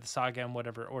to play the saga in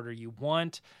whatever order you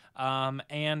want.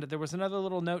 And there was another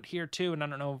little note here too, and I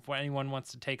don't know if anyone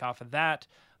wants to take off of that,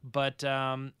 but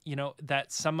that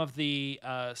some of the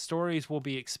stories will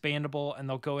be expandable, and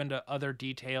they'll go into other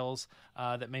details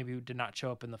that maybe did not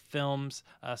show up in the films,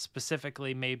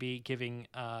 specifically maybe giving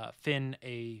Finn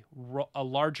a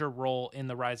larger role in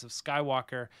the Rise of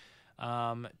Skywalker,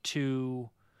 to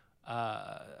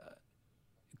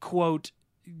quote,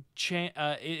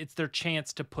 it's their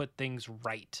chance to put things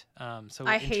right. So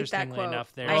I hate that quote.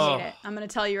 Enough, I hate it. I'm going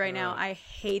to tell you right now. I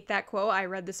hate that quote. I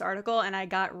read this article and I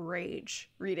got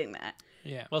rage reading that.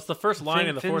 Yeah. Well, it's the first line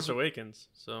in The Force Awakens,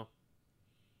 so.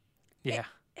 Yeah.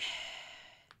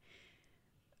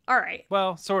 All right.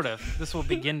 Well, sort of. This will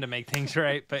begin to make things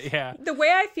right, but yeah. The way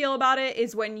I feel about it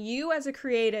is when you as a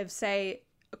creative say,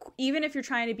 even if you're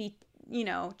trying to be,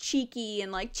 cheeky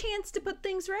and like chance to put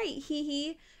things right,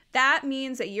 that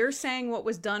means that you're saying what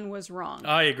was done was wrong.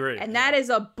 I agree. And that is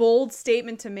a bold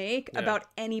statement to make about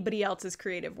anybody else's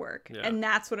creative work. Yeah. And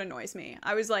that's what annoys me.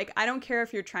 I was like, I don't care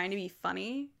if you're trying to be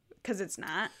funny, because it's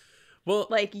not. Well,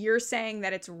 like, you're saying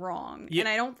that it's wrong. Yeah. And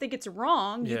I don't think it's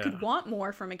wrong. You could want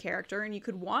more from a character, and you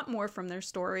could want more from their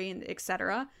story, and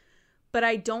etc. But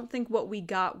I don't think what we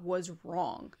got was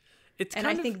wrong.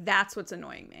 I think that's what's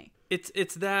annoying me.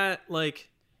 It's that,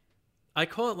 like, I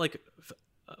call it like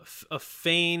a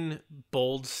feign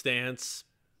bold stance.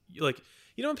 Like,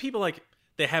 when people, like,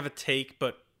 they have a take,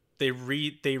 but they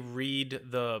read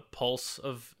the pulse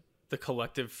of the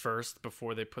collective first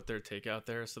before they put their take out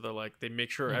there. So they're like, they make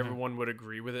sure everyone would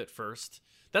agree with it first.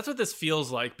 That's what this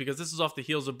feels like, because this is off the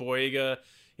heels of Boyega,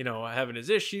 having his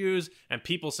issues and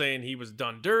people saying he was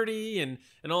done dirty and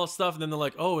all this stuff. And then they're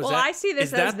like, oh, I see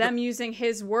this as them using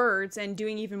his words and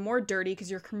doing even more dirty, because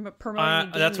you're promoting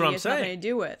a game that's what I'm has saying. Nothing to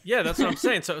do with. Yeah, that's what I'm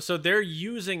saying. So they're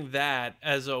using that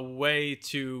as a way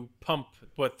to pump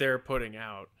what they're putting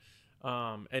out.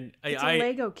 And it's a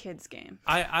Lego kids game.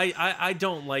 I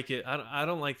don't like it. I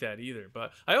don't like that either.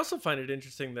 But I also find it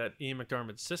interesting that Ian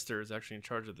McDiarmid's sister is actually in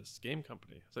charge of this game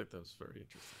company. I think that was very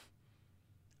interesting.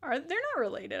 They're not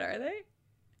related, are they?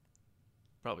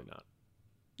 Probably not.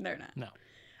 They're not. No.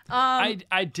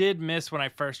 I did miss when I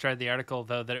first read the article,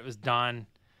 though, that it was Don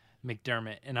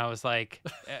McDermott, and I was like,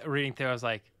 reading through, I was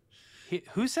like,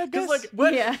 who said this? Like,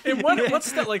 what? Yeah. And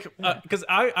what's that like? Because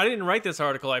I didn't write this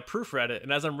article. I proofread it,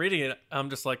 and as I'm reading it,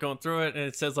 I'm just like going through it, and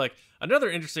it says like another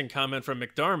interesting comment from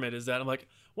McDermott is that I'm like,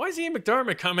 why is Ian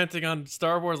McDermott commenting on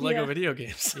Star Wars Lego video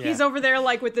games? Yeah. He's over there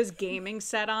like with this gaming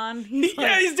set on. He's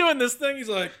doing this thing. He's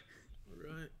like, all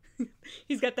right.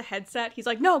 He's got the headset. He's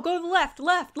like, no, go to the left.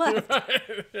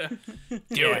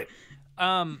 Do it.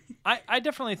 I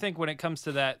definitely think when it comes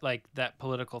to that, like that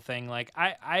political thing, like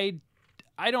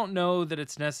I don't know that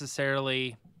it's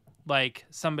necessarily like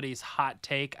somebody's hot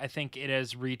take. I think it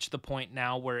has reached the point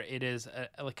now where it is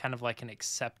a kind of like an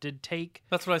accepted take.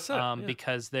 That's what I said.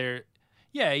 Because they're,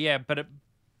 but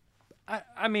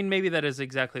I mean, maybe that is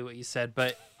exactly what you said,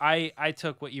 but I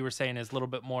took what you were saying as a little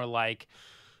bit more like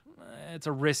it's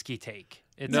a risky take.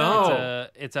 It's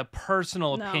a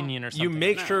personal opinion or something. You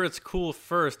make sure it's cool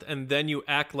first, and then you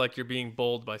act like you're being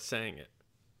bold by saying it.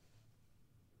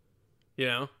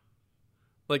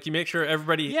 Like, you make sure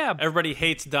everybody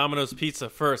hates Domino's Pizza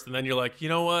first, and then you're like, you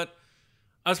know what?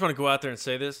 I just want to go out there and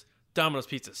say this. Domino's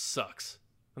Pizza sucks.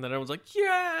 And then everyone's like,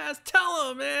 yes, tell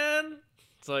them, man.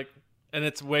 It's like, and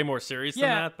it's way more serious than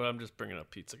that, but I'm just bringing up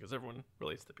pizza because everyone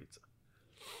relates to pizza.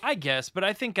 I guess, but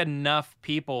I think enough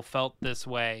people felt this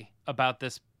way about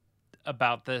this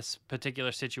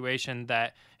particular situation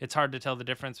that it's hard to tell the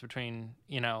difference between,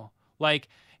 like,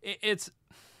 it's...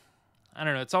 I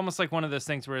don't know. It's almost like one of those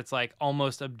things where it's like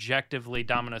almost objectively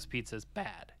Domino's Pizza is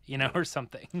bad, or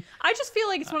something. I just feel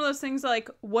like it's one of those things like,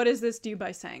 what does this do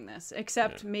by saying this?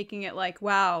 Except making it like,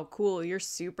 wow, cool, you're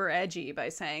super edgy by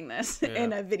saying this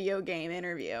in a video game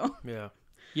interview.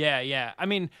 Yeah. Yeah. I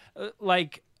mean,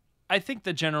 like, I think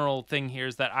the general thing here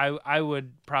is that I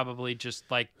would probably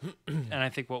just like, and I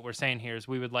think what we're saying here is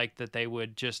we would like that they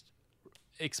would just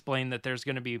explain that there's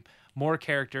going to be more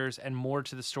characters and more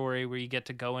to the story where you get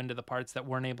to go into the parts that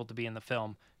weren't able to be in the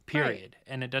film, period. Right.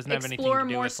 And it doesn't have anything to do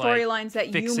with more storylines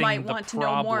that you might want to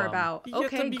know more about. You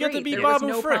get to be there was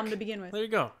no problem to begin with. There you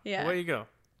go. Yeah. Away you go.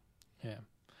 Yeah.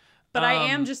 But I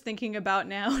am just thinking about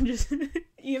now, just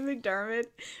Ian McDiarmid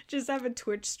just have a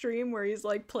Twitch stream where he's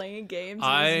like playing games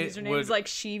and his username is like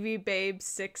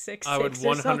ShiviBabe666. I would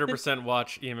 100%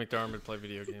 watch Ian McDiarmid play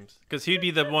video games because he'd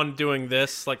be the one doing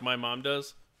this like my mom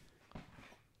does.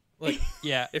 Like,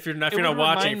 yeah, if you're not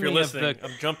watching, if you're listening,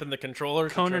 I'm jumping the controller.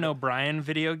 Conan O'Brien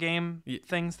video game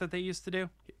things that they used to do.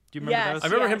 Do you remember those? I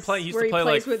remember him playing. He used to play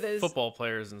like football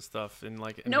players and stuff. In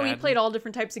like no, Madden. He played all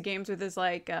different types of games with his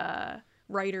like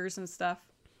writers and stuff.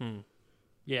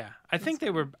 Yeah, I think they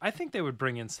would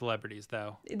bring in celebrities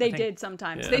though. They did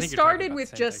sometimes. Yeah. They started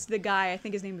with just the guy. I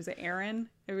think his name was Aaron.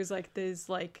 It was like this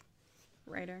like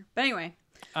writer. But anyway.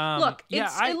 Look,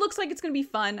 it looks like it's going to be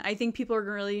fun. I think people are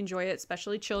going to really enjoy it,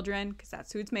 especially children, because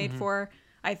that's who it's made for.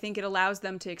 I think it allows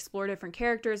them to explore different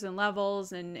characters and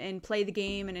levels and play the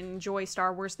game and enjoy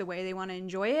Star Wars the way they want to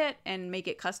enjoy it and make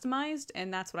it customized,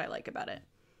 and that's what I like about it.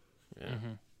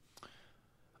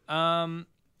 Yeah.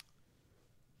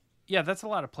 Yeah, that's a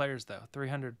lot of players, though.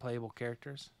 300 playable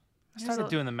characters. I started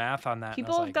doing the math on that.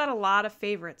 People have got a lot of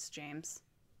favorites, James.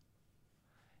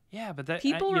 Yeah, but that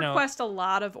people request a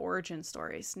lot of origin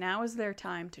stories. Now is their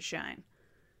time to shine.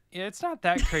 Yeah, it's not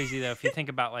that crazy though. If you think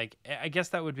about like, I guess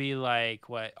that would be like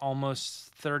what,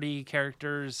 almost 30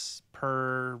 characters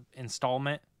per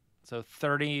installment. So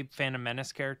 30 Phantom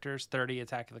Menace characters, 30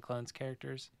 Attack of the Clones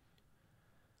characters.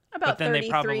 About but then they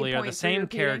probably are the 33.3 same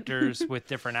repeating. characters with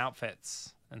different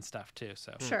outfits and stuff too.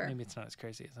 So Sure. maybe it's not as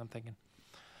crazy as I'm thinking.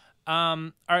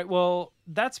 All right, well,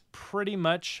 that's pretty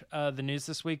much the news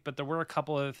this week, but there were a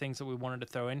couple other things that we wanted to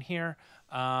throw in here.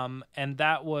 And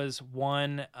that was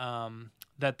one,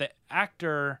 that the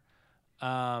actor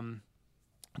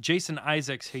Jason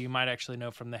Isaacs, who you might actually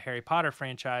know from the Harry Potter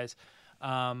franchise,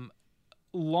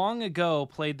 long ago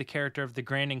played the character of the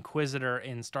Grand Inquisitor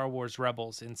in Star Wars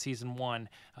Rebels in season 1.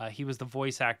 He was the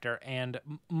voice actor, and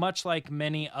much like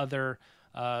many other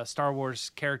Star Wars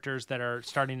characters that are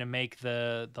starting to make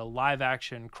the live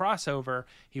action crossover,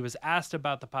 he was asked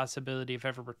about the possibility of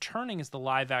ever returning as the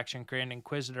live action Grand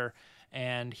Inquisitor,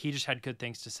 and he just had good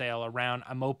things to say all around.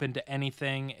 I'm open to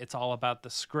anything. It's all about the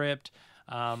script.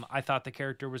 I thought the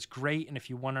character was great, and if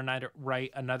you want to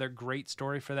write another great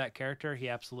story for that character, he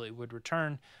absolutely would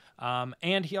return.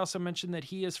 And he also mentioned that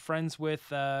he is friends with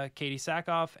Katie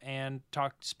Sackhoff and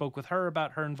spoke with her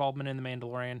about her involvement in The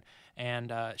Mandalorian,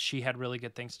 and she had really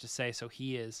good things to say, so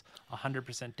he is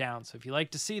 100% down. So if you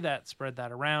like to see that, spread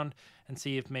that around and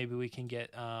see if maybe we can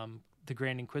get the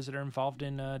Grand Inquisitor involved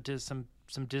in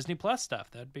some Disney Plus stuff.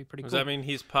 That'd be pretty cool. Does that mean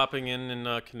he's popping in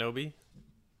Kenobi?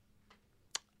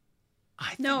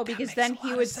 No, because then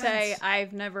he would say,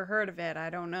 I've never heard of it.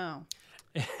 I don't know.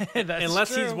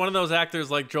 Unless true. he's one of those actors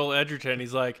like Joel Edgerton.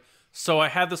 He's like, so I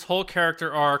had this whole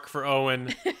character arc for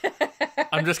Owen.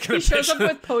 I'm just going to He shows up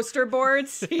with poster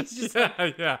boards. He's just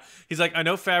yeah. He's like, I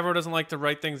know Favreau doesn't like to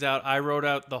write things out. I wrote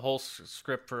out the whole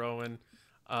script for Owen.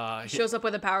 He shows up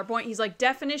with a PowerPoint. He's like,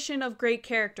 definition of great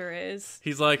character is...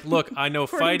 He's like, look, I know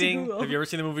According to fighting. Google. Have you ever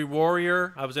seen the movie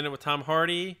Warrior? I was in it with Tom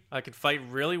Hardy. I could fight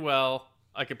really well.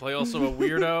 I could play also a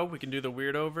weirdo. We can do the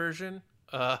weirdo version.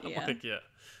 Yeah. I'm like, yeah.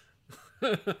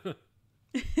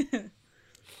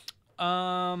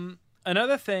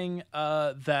 Another thing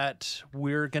that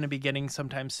we're going to be getting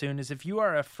sometime soon is if you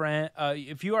are a fan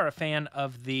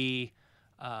of the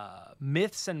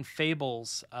myths and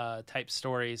fables type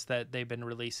stories that they've been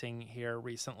releasing here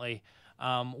recently,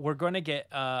 we're going to get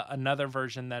another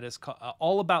version that is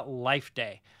all about Life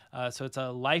Day. So it's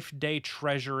a Life Day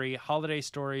treasury, holiday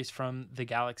stories from the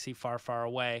galaxy far, far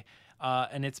away.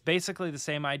 And it's basically the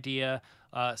same idea,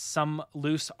 some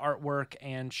loose artwork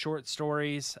and short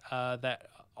stories that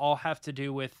all have to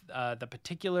do with the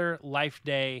particular Life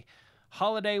Day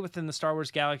holiday within the Star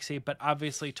Wars galaxy, but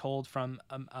obviously told from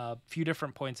a few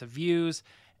different points of views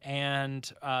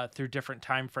and through different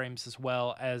time frames, as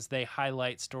well as they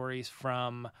highlight stories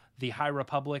from the High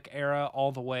Republic era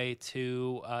all the way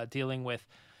to dealing with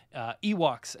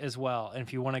Ewoks as well. And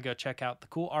if you want to go check out the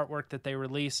cool artwork that they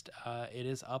released, it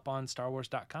is up on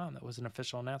StarWars.com. That was an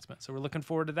official announcement. So we're looking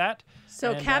forward to that.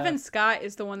 So and, Kevin Scott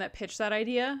is the one that pitched that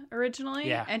idea originally.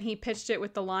 Yeah. And he pitched it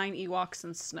with the line Ewoks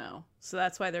and snow. So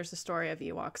that's why there's a story of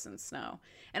Ewoks and snow.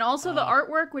 And also the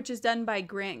artwork, which is done by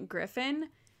Grant Griffin.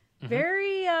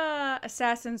 Very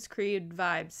Assassin's Creed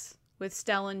vibes. With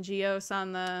Stellan Gios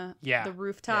on the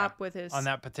rooftop with his... On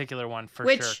that particular one, for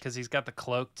sure, because he's got the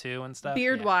cloak, too, and stuff.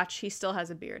 Beard watch, he still has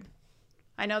a beard.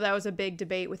 I know that was a big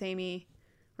debate with Amy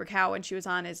Raquel when she was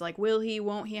on, is like, will he,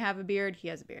 won't he have a beard? He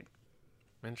has a beard.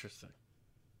 Interesting.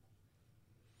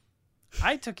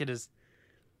 I took it as...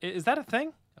 Is that a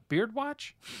thing? A beard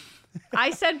watch? I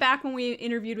said back when we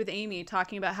interviewed with Amy,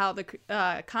 talking about how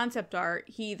the concept art,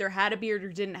 he either had a beard or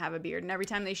didn't have a beard, and every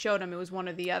time they showed him, it was one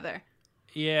or the other.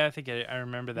 Yeah, I think I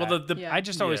remember that. Well, I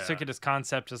just always took it as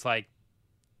concept as like,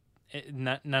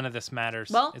 none of this matters.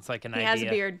 Well, it's like an he idea. has a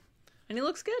beard, and he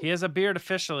looks good. He has a beard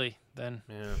officially, then.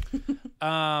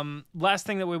 Yeah. Last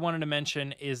thing that we wanted to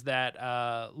mention is that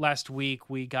last week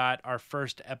we got our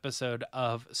first episode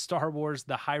of Star Wars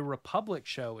The High Republic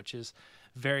show, which is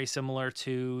very similar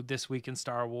to This Week in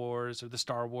Star Wars or the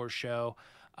Star Wars show.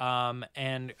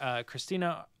 And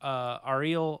Christina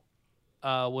Ariel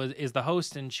is the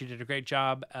host, and she did a great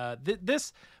job.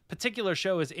 This particular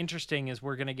show is interesting, as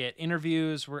we're going to get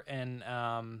interviews, and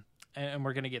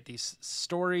we're going to get these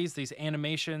stories, these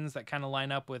animations that kind of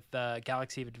line up with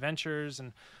Galaxy of Adventures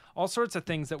and all sorts of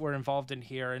things that we're involved in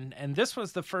here. And this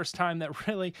was the first time that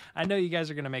really, I know you guys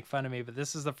are going to make fun of me, but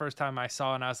this is the first time I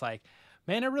saw, and I was like,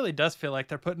 man, it really does feel like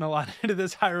they're putting a lot into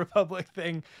this High Republic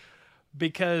thing,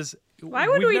 because why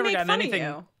would we never make gotten fun anything.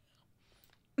 of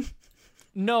you?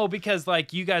 No, because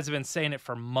like you guys have been saying it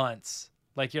for months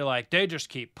Like, you're like, they just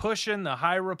keep pushing the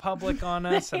High Republic on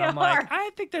us. And I'm are. like, I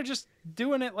think they're just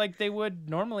doing it like they would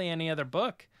normally any other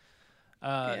book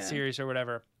series or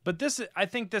whatever. But I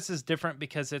think this is different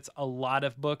because it's a lot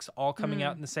of books all coming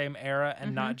out in the same era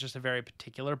and not just a very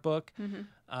particular book.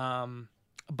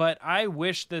 But I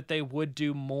wish that they would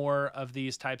do more of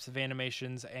these types of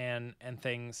animations and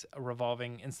things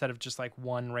revolving instead of just like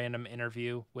one random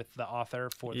interview with the author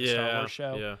for the Star Wars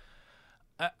show. Yeah.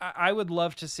 I would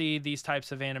love to see these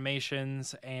types of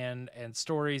animations and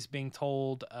stories being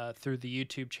told through the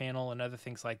YouTube channel and other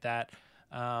things like that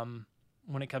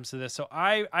when it comes to this. So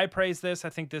I praise this. I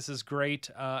think this is great,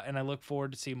 and I look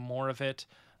forward to see more of it.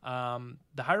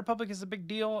 The High Republic is a big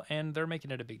deal, and they're making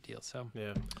it a big deal. So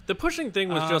yeah, the pushing thing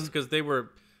was just because they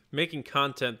were making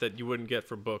content that you wouldn't get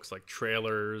for books, like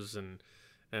trailers, and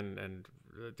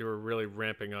they were really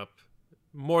ramping up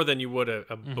more than you would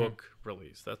a book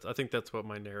release. I think that's what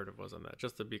my narrative was on that.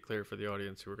 Just to be clear for the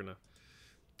audience who are gonna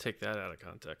take that out of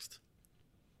context.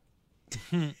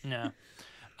 No.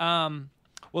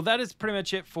 Well, that is pretty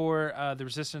much it for the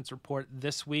Resistance Report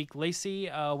this week. Lacey,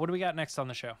 what do we got next on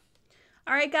the show?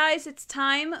 All right, guys, it's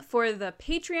time for the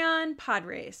Patreon pod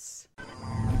race.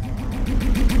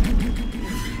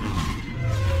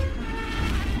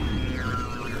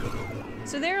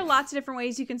 So there are lots of different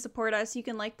ways you can support us. You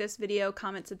can like this video,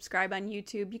 comment, subscribe on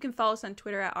YouTube. You can follow us on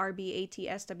Twitter at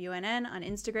RBATSWNN, on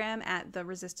Instagram at The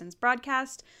Resistance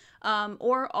Broadcast,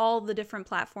 or all the different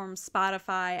platforms,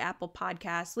 Spotify, Apple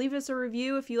Podcasts. Leave us a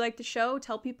review if you like the show.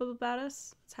 Tell people about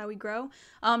us. That's how we grow.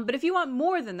 But if you want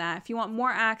more than that, if you want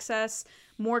more access,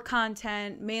 more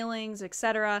content, mailings,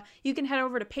 etc., you can head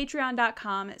over to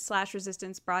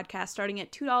patreon.com/Resistance Broadcast, starting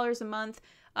at $2 a month.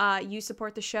 You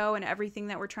support the show, and everything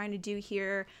that we're trying to do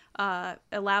here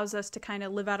allows us to kind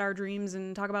of live out our dreams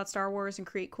and talk about Star Wars and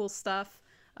create cool stuff,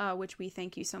 which we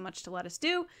thank you so much to let us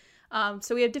do.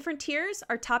 So we have different tiers.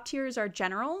 Our top tier is our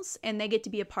generals, and they get to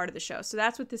be a part of the show. So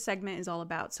that's what this segment is all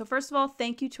about. So first of all,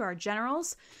 thank you to our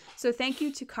generals. So thank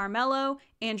you to Carmelo,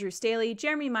 Andrew Staley,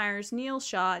 Jeremy Myers, Neil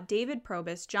Shaw, David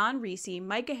Probus, John Reese,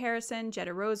 Micah Harrison,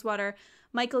 Jetta Rosewater,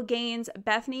 Michael Gaines,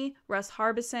 Bethany, Russ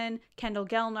Harbison, Kendall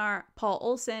Gelnar, Paul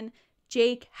Olson,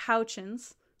 Jake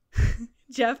Houchins,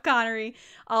 Jeff Connery,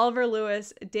 Oliver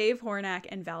Lewis, Dave Hornack,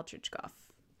 and Val Trichkoff.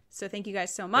 So thank you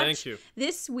guys so much. Thank you.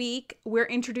 This week, we're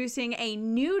introducing a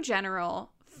new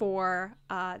general for,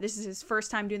 this is his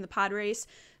first time doing the pod race.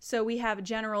 So we have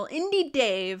General Indy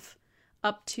Dave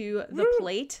up to the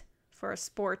plate for a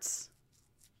sports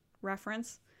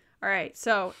reference. All right.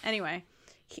 So anyway,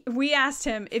 we asked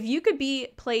him, if you could be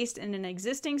placed in an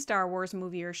existing Star Wars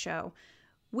movie or show,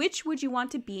 which would you want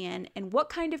to be in, and what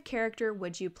kind of character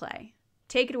would you play?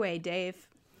 Take it away, Dave.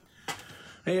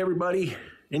 Hey, everybody.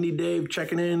 Indy Dave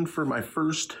checking in for my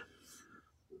first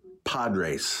pod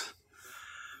race.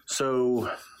 So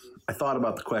I thought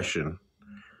about the question,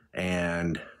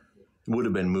 and it would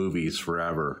have been movies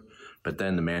forever. But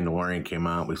then The Mandalorian came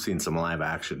out. We've seen some live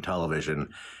action television,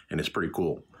 and it's pretty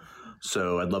cool.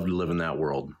 So I'd love to live in that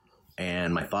world.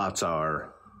 And my thoughts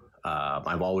are,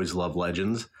 I've always loved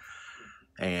Legends.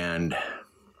 And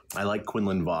I like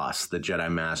Quinlan Vos, the Jedi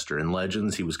Master. In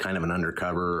Legends, he was kind of an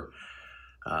undercover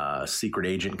secret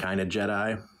agent kind of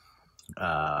Jedi.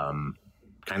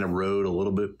 Kind of rode a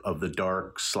little bit of the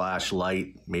dark /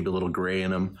 light, maybe a little gray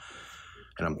in him.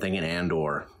 And I'm thinking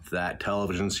Andor, if that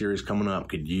television series coming up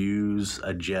could use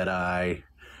a Jedi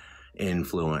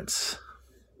influence,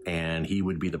 and he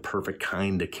would be the perfect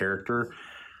kind of character,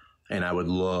 and I would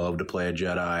love to play a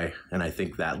Jedi, and I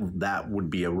think that would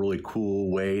be a really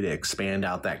cool way to expand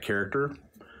out that character,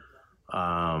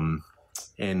 and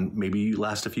maybe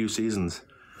last a few seasons.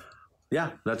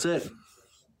 Yeah, that's it.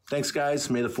 Thanks, guys.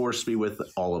 May the Force be with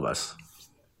all of us.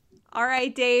 All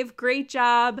right, Dave, great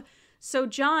job. So,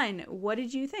 John, what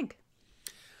did you think?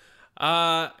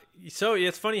 So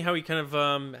it's funny how he kind of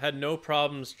had no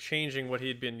problems changing what he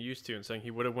had been used to and saying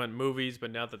he would have went movies,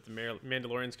 but now that the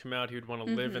Mandalorian's come out, he would want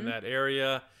to live in that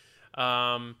area.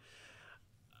 The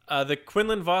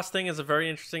Quinlan Vos thing is a very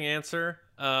interesting answer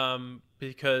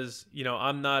because, you know,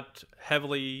 I'm not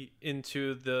heavily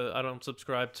into I don't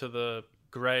subscribe to the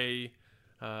gray,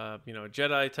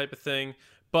 Jedi type of thing,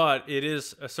 but it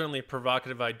is certainly a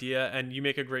provocative idea, and you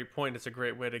make a great point. It's a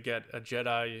great way to get a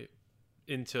Jedi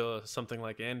into something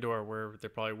like Andor where there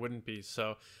probably wouldn't be.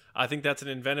 So I think that's an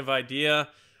inventive idea.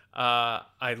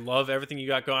 I love everything you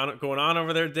got going on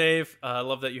over there, Dave. I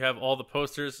love that you have all the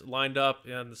posters lined up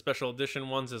and the special edition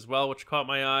ones as well, which caught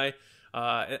my eye.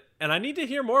 And I need to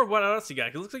hear more of what else you got.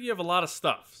 It looks like you have a lot of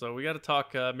stuff. So we got to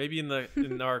talk maybe in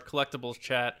our collectibles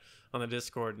chat on the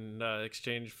Discord and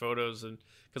exchange photos, and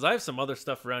because I have some other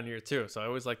stuff around here too. So I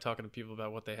always like talking to people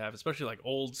about what they have, especially like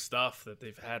old stuff that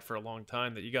they've had for a long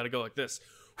time that you got to go like this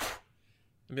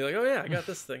and be like, oh yeah, I got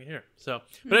this thing here. So,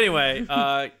 but anyway,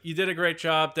 you did a great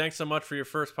job. Thanks so much for your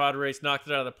first pod race. Knocked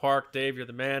it out of the park. Dave, you're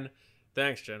the man.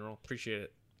 Thanks, General. Appreciate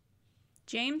it.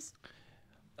 James?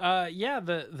 Yeah,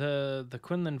 the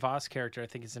Quinlan Voss character I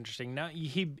think is interesting. Now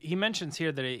he mentions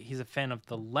here that he's a fan of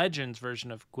the Legends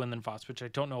version of Quinlan Voss, which I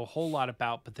don't know a whole lot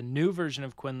about, but the new version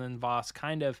of Quinlan Voss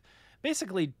kind of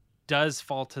basically does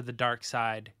fall to the dark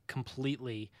side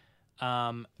completely,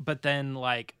 but then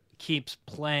like keeps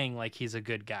playing like he's a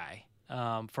good guy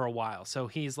for a while. So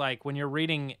he's like, when you're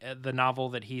reading the novel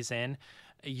that he's in,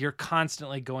 you're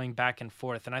constantly going back and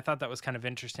forth. And I thought that was kind of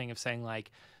interesting of saying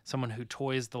like someone who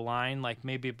toys the line, like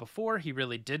maybe before he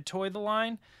really did toy the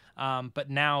line. But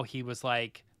now he was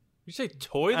like, you say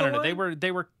toy the I don't line? know.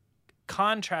 They were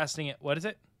contrasting it. What is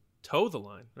it? Toe the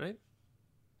line, right?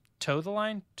 Toe the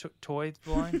line? Toy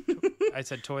the line? I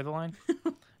said toy the line.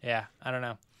 Yeah. I don't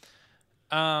know.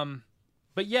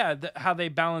 But yeah, how they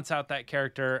balance out that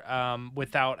character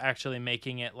without actually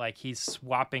making it like he's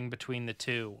swapping between the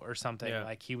two or something. Yeah.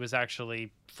 Like he was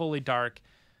actually fully dark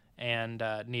and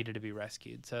needed to be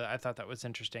rescued. So I thought that was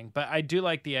interesting. But I do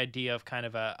like the idea of kind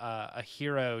of a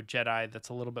hero Jedi that's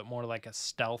a little bit more like a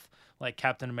stealth, like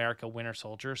Captain America Winter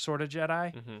Soldier sort of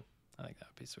Jedi. Mm-hmm. I think that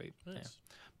would be sweet. Nice.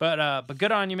 Yeah. But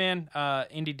good on you, man.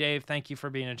 Indy Dave, thank you for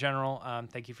being a general.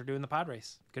 Thank you for doing the pod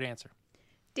race. Good answer.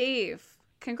 Dave,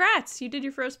 congrats. You did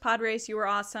your first pod race. You were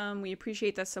awesome. We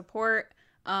appreciate the support.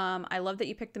 I love that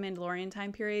you picked the Mandalorian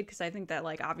time period because I think that,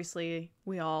 like, obviously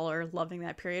we all are loving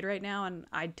that period right now, and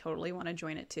I totally want to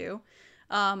join it too.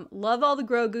 Love all the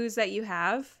Grogus that you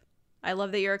have. I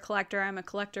love that you're a collector. I'm a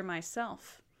collector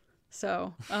myself.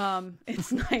 So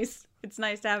it's nice. It's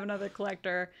nice to have another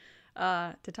collector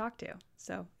to talk to.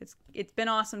 So it's been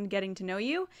awesome getting to know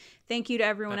you. Thank you to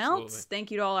everyone else. Thank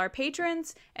you to all our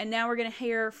patrons. And now we're going to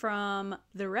hear from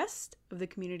the rest of the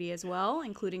community as well,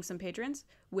 including some patrons,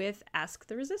 with Ask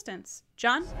the Resistance.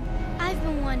 John? I've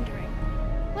been wondering,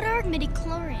 what are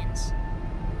midichlorians?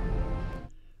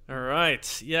 All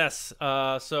right. Yes.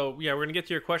 So, yeah, we're going to get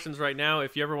to your questions right now.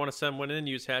 If you ever want to send one in,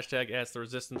 use hashtag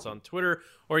 #AskTheResistance on Twitter,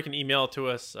 or you can email it to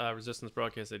us,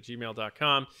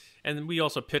 resistancebroadcast@gmail.com. And we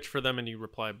also pitch for them, and you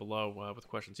reply below with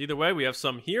questions. Either way, we have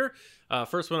some here.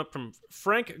 First one up from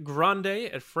Frank Grande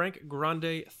at Frank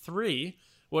Grande 3.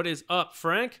 What is up,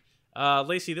 Frank?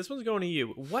 Lacey, this one's going to you.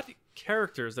 What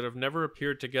characters that have never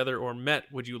appeared together or met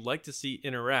would you like to see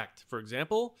interact? For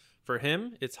example, for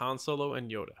him, it's Han Solo and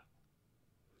Yoda.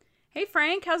 Hey,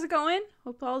 Frank, how's it going?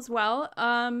 Hope all is well.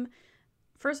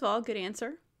 First of all, good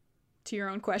answer to your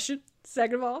own question.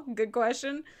 Second of all, good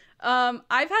question. I've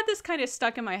had this kind of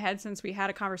stuck in my head since we had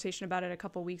a conversation about it a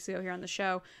couple weeks ago here on the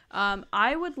show.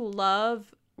 I would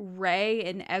love Rey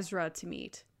and Ezra to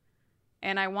meet,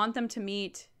 and I want them to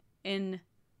meet in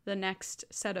the next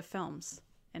set of films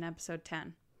in episode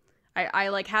 10. I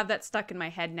like have that stuck in my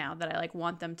head now that I like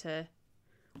want them to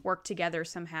work together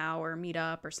somehow or meet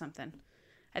up or something.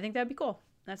 I think that'd be cool.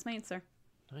 That's my answer.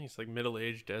 Nice, like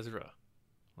middle-aged Ezra.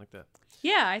 Like that.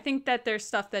 Yeah, I think that there's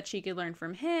stuff that she could learn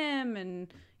from him.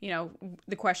 And, you know,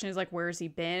 the question is, like, where's he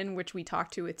been? Which we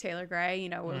talked to with Taylor Gray, you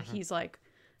know, where he's like,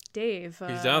 Dave.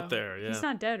 He's out there, yeah. He's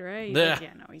not dead, right? Yeah. Like,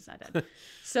 yeah, no, he's not dead.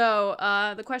 So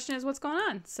the question is, what's going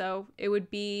on? So it would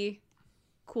be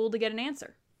cool to get an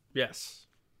answer. Yes.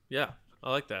 Yeah,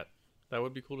 I like that. That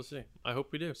would be cool to see. I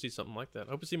hope we do see something like that.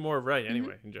 I hope we see more of Rey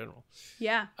anyway, in general.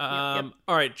 Yeah. All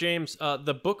right, James.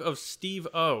 The Book of Steve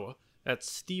O, that's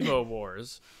Steve O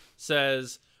Wars,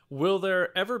 says, will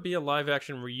there ever be a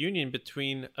live-action reunion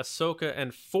between Ahsoka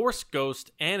and Force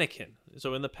Ghost Anakin?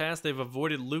 So in the past, they've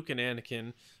avoided Luke and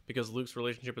Anakin because Luke's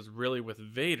relationship is really with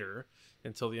Vader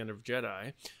until the end of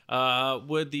Jedi.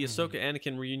 Would the Ahsoka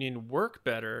Anakin reunion work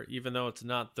better, even though it's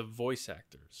not the voice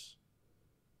actors?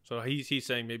 So he's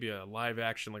saying maybe a live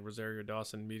action like Rosario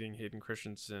Dawson meeting Hayden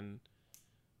Christensen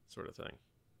sort of thing.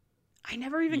 I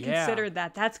never even considered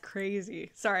that. That's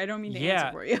crazy. Sorry, I don't mean to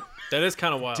answer for you. That is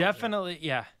kind of wild. Definitely,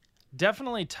 yeah.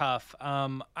 Definitely tough.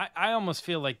 I almost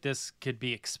feel like this could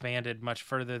be expanded much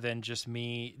further than just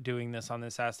me doing this on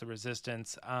this Ask the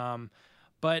Resistance.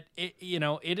 But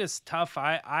it is tough.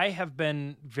 I have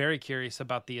been very curious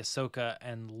about the Ahsoka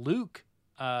and Luke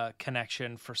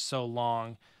connection for so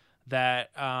long that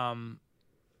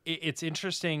it's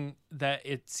interesting that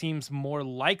it seems more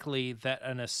likely that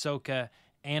an Ahsoka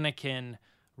Anakin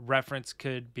reference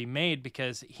could be made,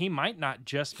 because he might not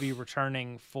just be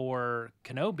returning for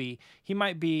Kenobi. He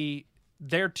might be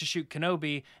there to shoot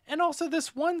Kenobi and also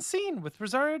this one scene with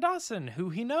Rosario Dawson, who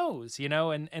he knows,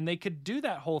 and they could do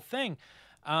that whole thing.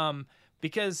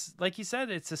 Because like you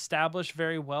said, it's established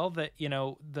very well that,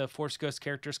 the Force Ghost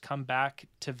characters come back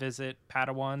to visit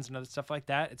Padawans and other stuff like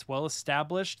that. It's well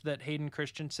established that Hayden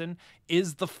Christensen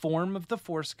is the form of the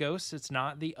Force Ghost. It's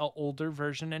not the older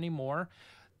version anymore.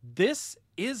 This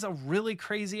is a really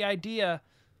crazy idea.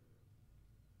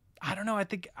 I don't know. I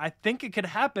think it could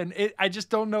happen. I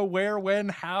just don't know where, when,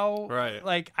 how. Right.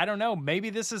 Like, I don't know. Maybe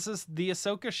this is the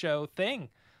Ahsoka show thing.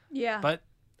 Yeah. But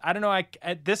I don't know.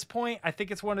 At this point, I think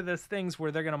it's one of those things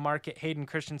where they're going to market Hayden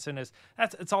Christensen as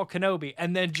it's all Kenobi,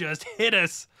 and then just hit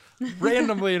us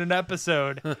randomly in an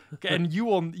episode, and you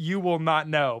will not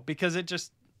know, because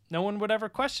no one would ever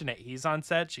question it. He's on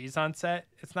set. She's on set.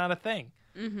 It's not a thing.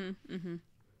 Mm-hmm. Mm-hmm.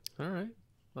 All right.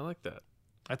 I like that.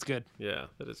 That's good. Yeah,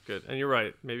 that is good. And you're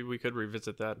right. Maybe we could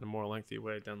revisit that in a more lengthy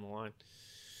way down the line.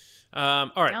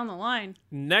 All right. Down the line.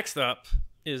 Next up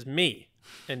is me.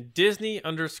 And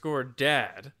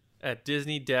Disney_dad at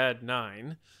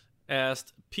DisneyDad9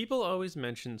 asked, people always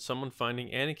mention someone finding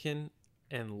Anakin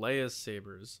and Leia's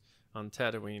sabers on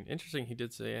Tatooine. Interesting, he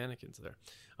did say Anakin's there.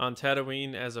 On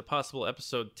Tatooine as a possible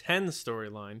episode 10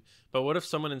 storyline, but what if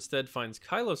someone instead finds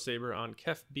Kylo's saber on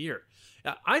Kef Bir?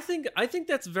 I think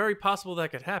that's very possible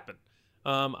that could happen.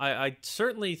 I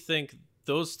certainly think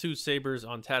those two sabers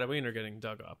on Tatooine are getting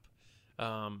dug up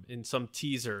in some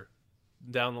teaser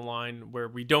down the line where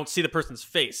we don't see the person's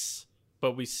face,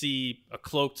 but we see a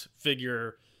cloaked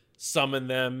figure summon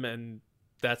them, and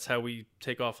that's how we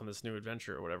take off on this new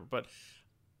adventure or whatever. But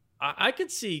I could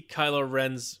see Kylo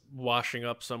Ren's washing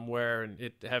up somewhere and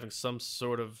it having some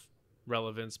sort of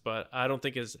relevance, but I don't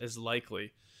think is as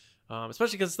likely,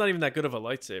 especially because it's not even that good of a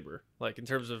lightsaber, like in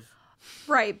terms of...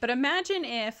 Right, but imagine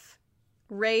if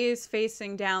Rey is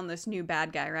facing down this new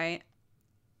bad guy, right?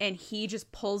 And he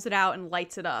just pulls it out and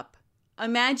lights it up.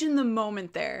 Imagine the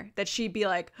moment there that she'd be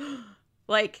like,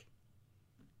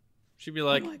 she'd be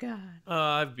like, oh my God.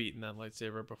 I've beaten that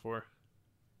lightsaber before.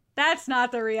 That's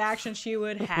not the reaction she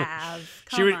would have.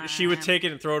 She would take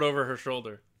it and throw it over her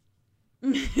shoulder.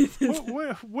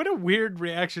 What a weird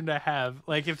reaction to have.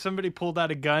 Like, if somebody pulled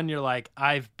out a gun, you're like,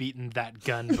 I've beaten that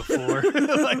gun before.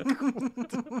 Like,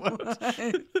 what?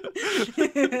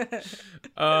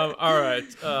 All right.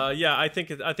 Yeah, I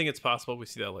think it's possible we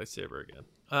see that lightsaber again.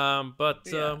 But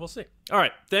we'll see. All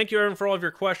right. Thank you, everyone, for all of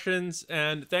your questions,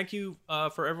 and thank you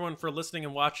for everyone for listening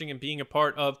and watching and being a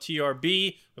part of TRB.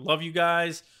 We love you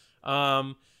guys.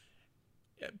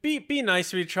 Be nice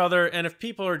to each other, and if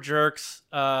people are jerks,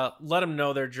 let them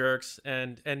know they're jerks,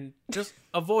 and just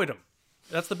avoid them.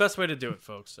 That's the best way to do it,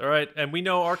 folks. All right, and we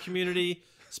know our community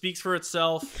speaks for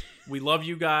itself. We love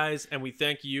you guys, and we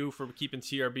thank you for keeping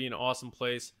TRB an awesome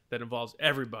place that involves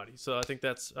everybody. So I think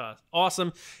that's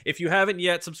awesome. If you haven't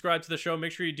yet subscribed to the show,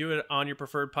 make sure you do it on your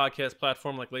preferred podcast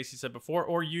platform, like Lacey said before,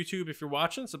 or YouTube if you're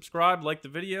watching. Subscribe, like the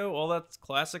video, all that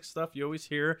classic stuff you always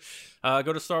hear.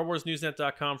 Go to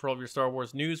StarWarsNewsNet.com for all of your Star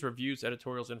Wars news, reviews,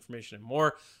 editorials, information, and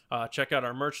more. Check out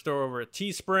our merch store over at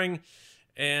Teespring.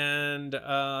 And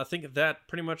I think that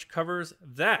pretty much covers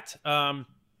that.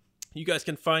 You guys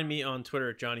can find me on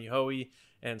Twitter at Johnny Hoey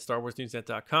and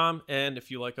StarWarsNewsNet.com. And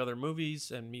if you like other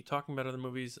movies and me talking about other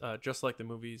movies, just like the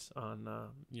movies on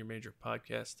your major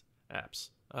podcast apps.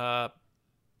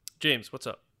 James, what's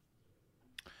up?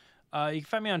 You can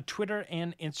find me on Twitter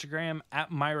and Instagram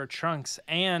at Myra Trunks.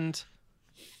 And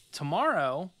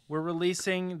tomorrow we're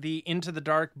releasing the Into the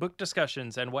Dark book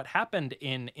discussions and what happened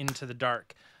in Into the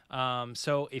Dark.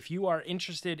 So if you are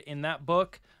interested in that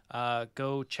book,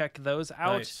 go check those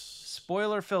out. Nice.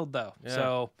 Spoiler filled though. Yeah.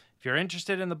 So if you're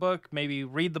interested in the book, maybe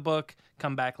read the book,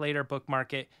 come back later,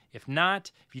 bookmark it. If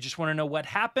not, if you just want to know what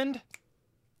happened,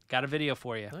 got a video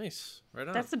for you. Nice. Right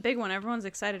on. That's the big one. Everyone's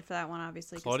excited for that one,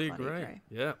 obviously. Claudia Gray.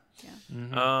 Yeah.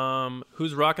 Mm-hmm.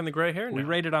 Who's rocking the gray hair now? We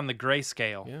rated on the gray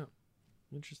scale. Yeah.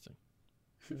 Interesting.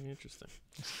 Very interesting.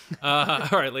 All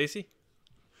right, Lacey.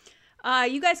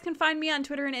 You guys can find me on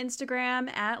Twitter and Instagram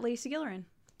at Lacey Gillerin.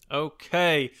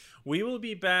 Okay, we will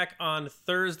be back on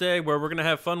Thursday where we're going to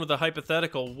have fun with a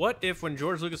hypothetical. What if when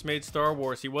George Lucas made Star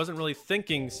Wars, he wasn't really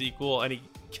thinking sequel and he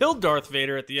killed Darth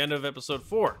Vader at the end of episode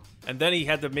 4? And then he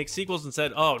had to make sequels and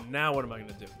said, oh, now what am I going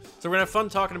to do? So we're going to have fun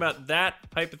talking about that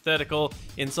hypothetical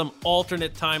in some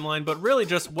alternate timeline, but really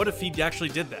just what if he actually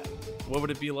did that? What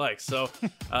would it be like? So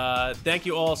thank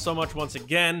you all so much once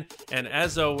again. And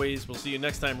as always, we'll see you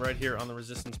next time right here on the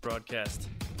Resistance broadcast.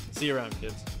 See you around,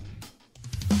 kids.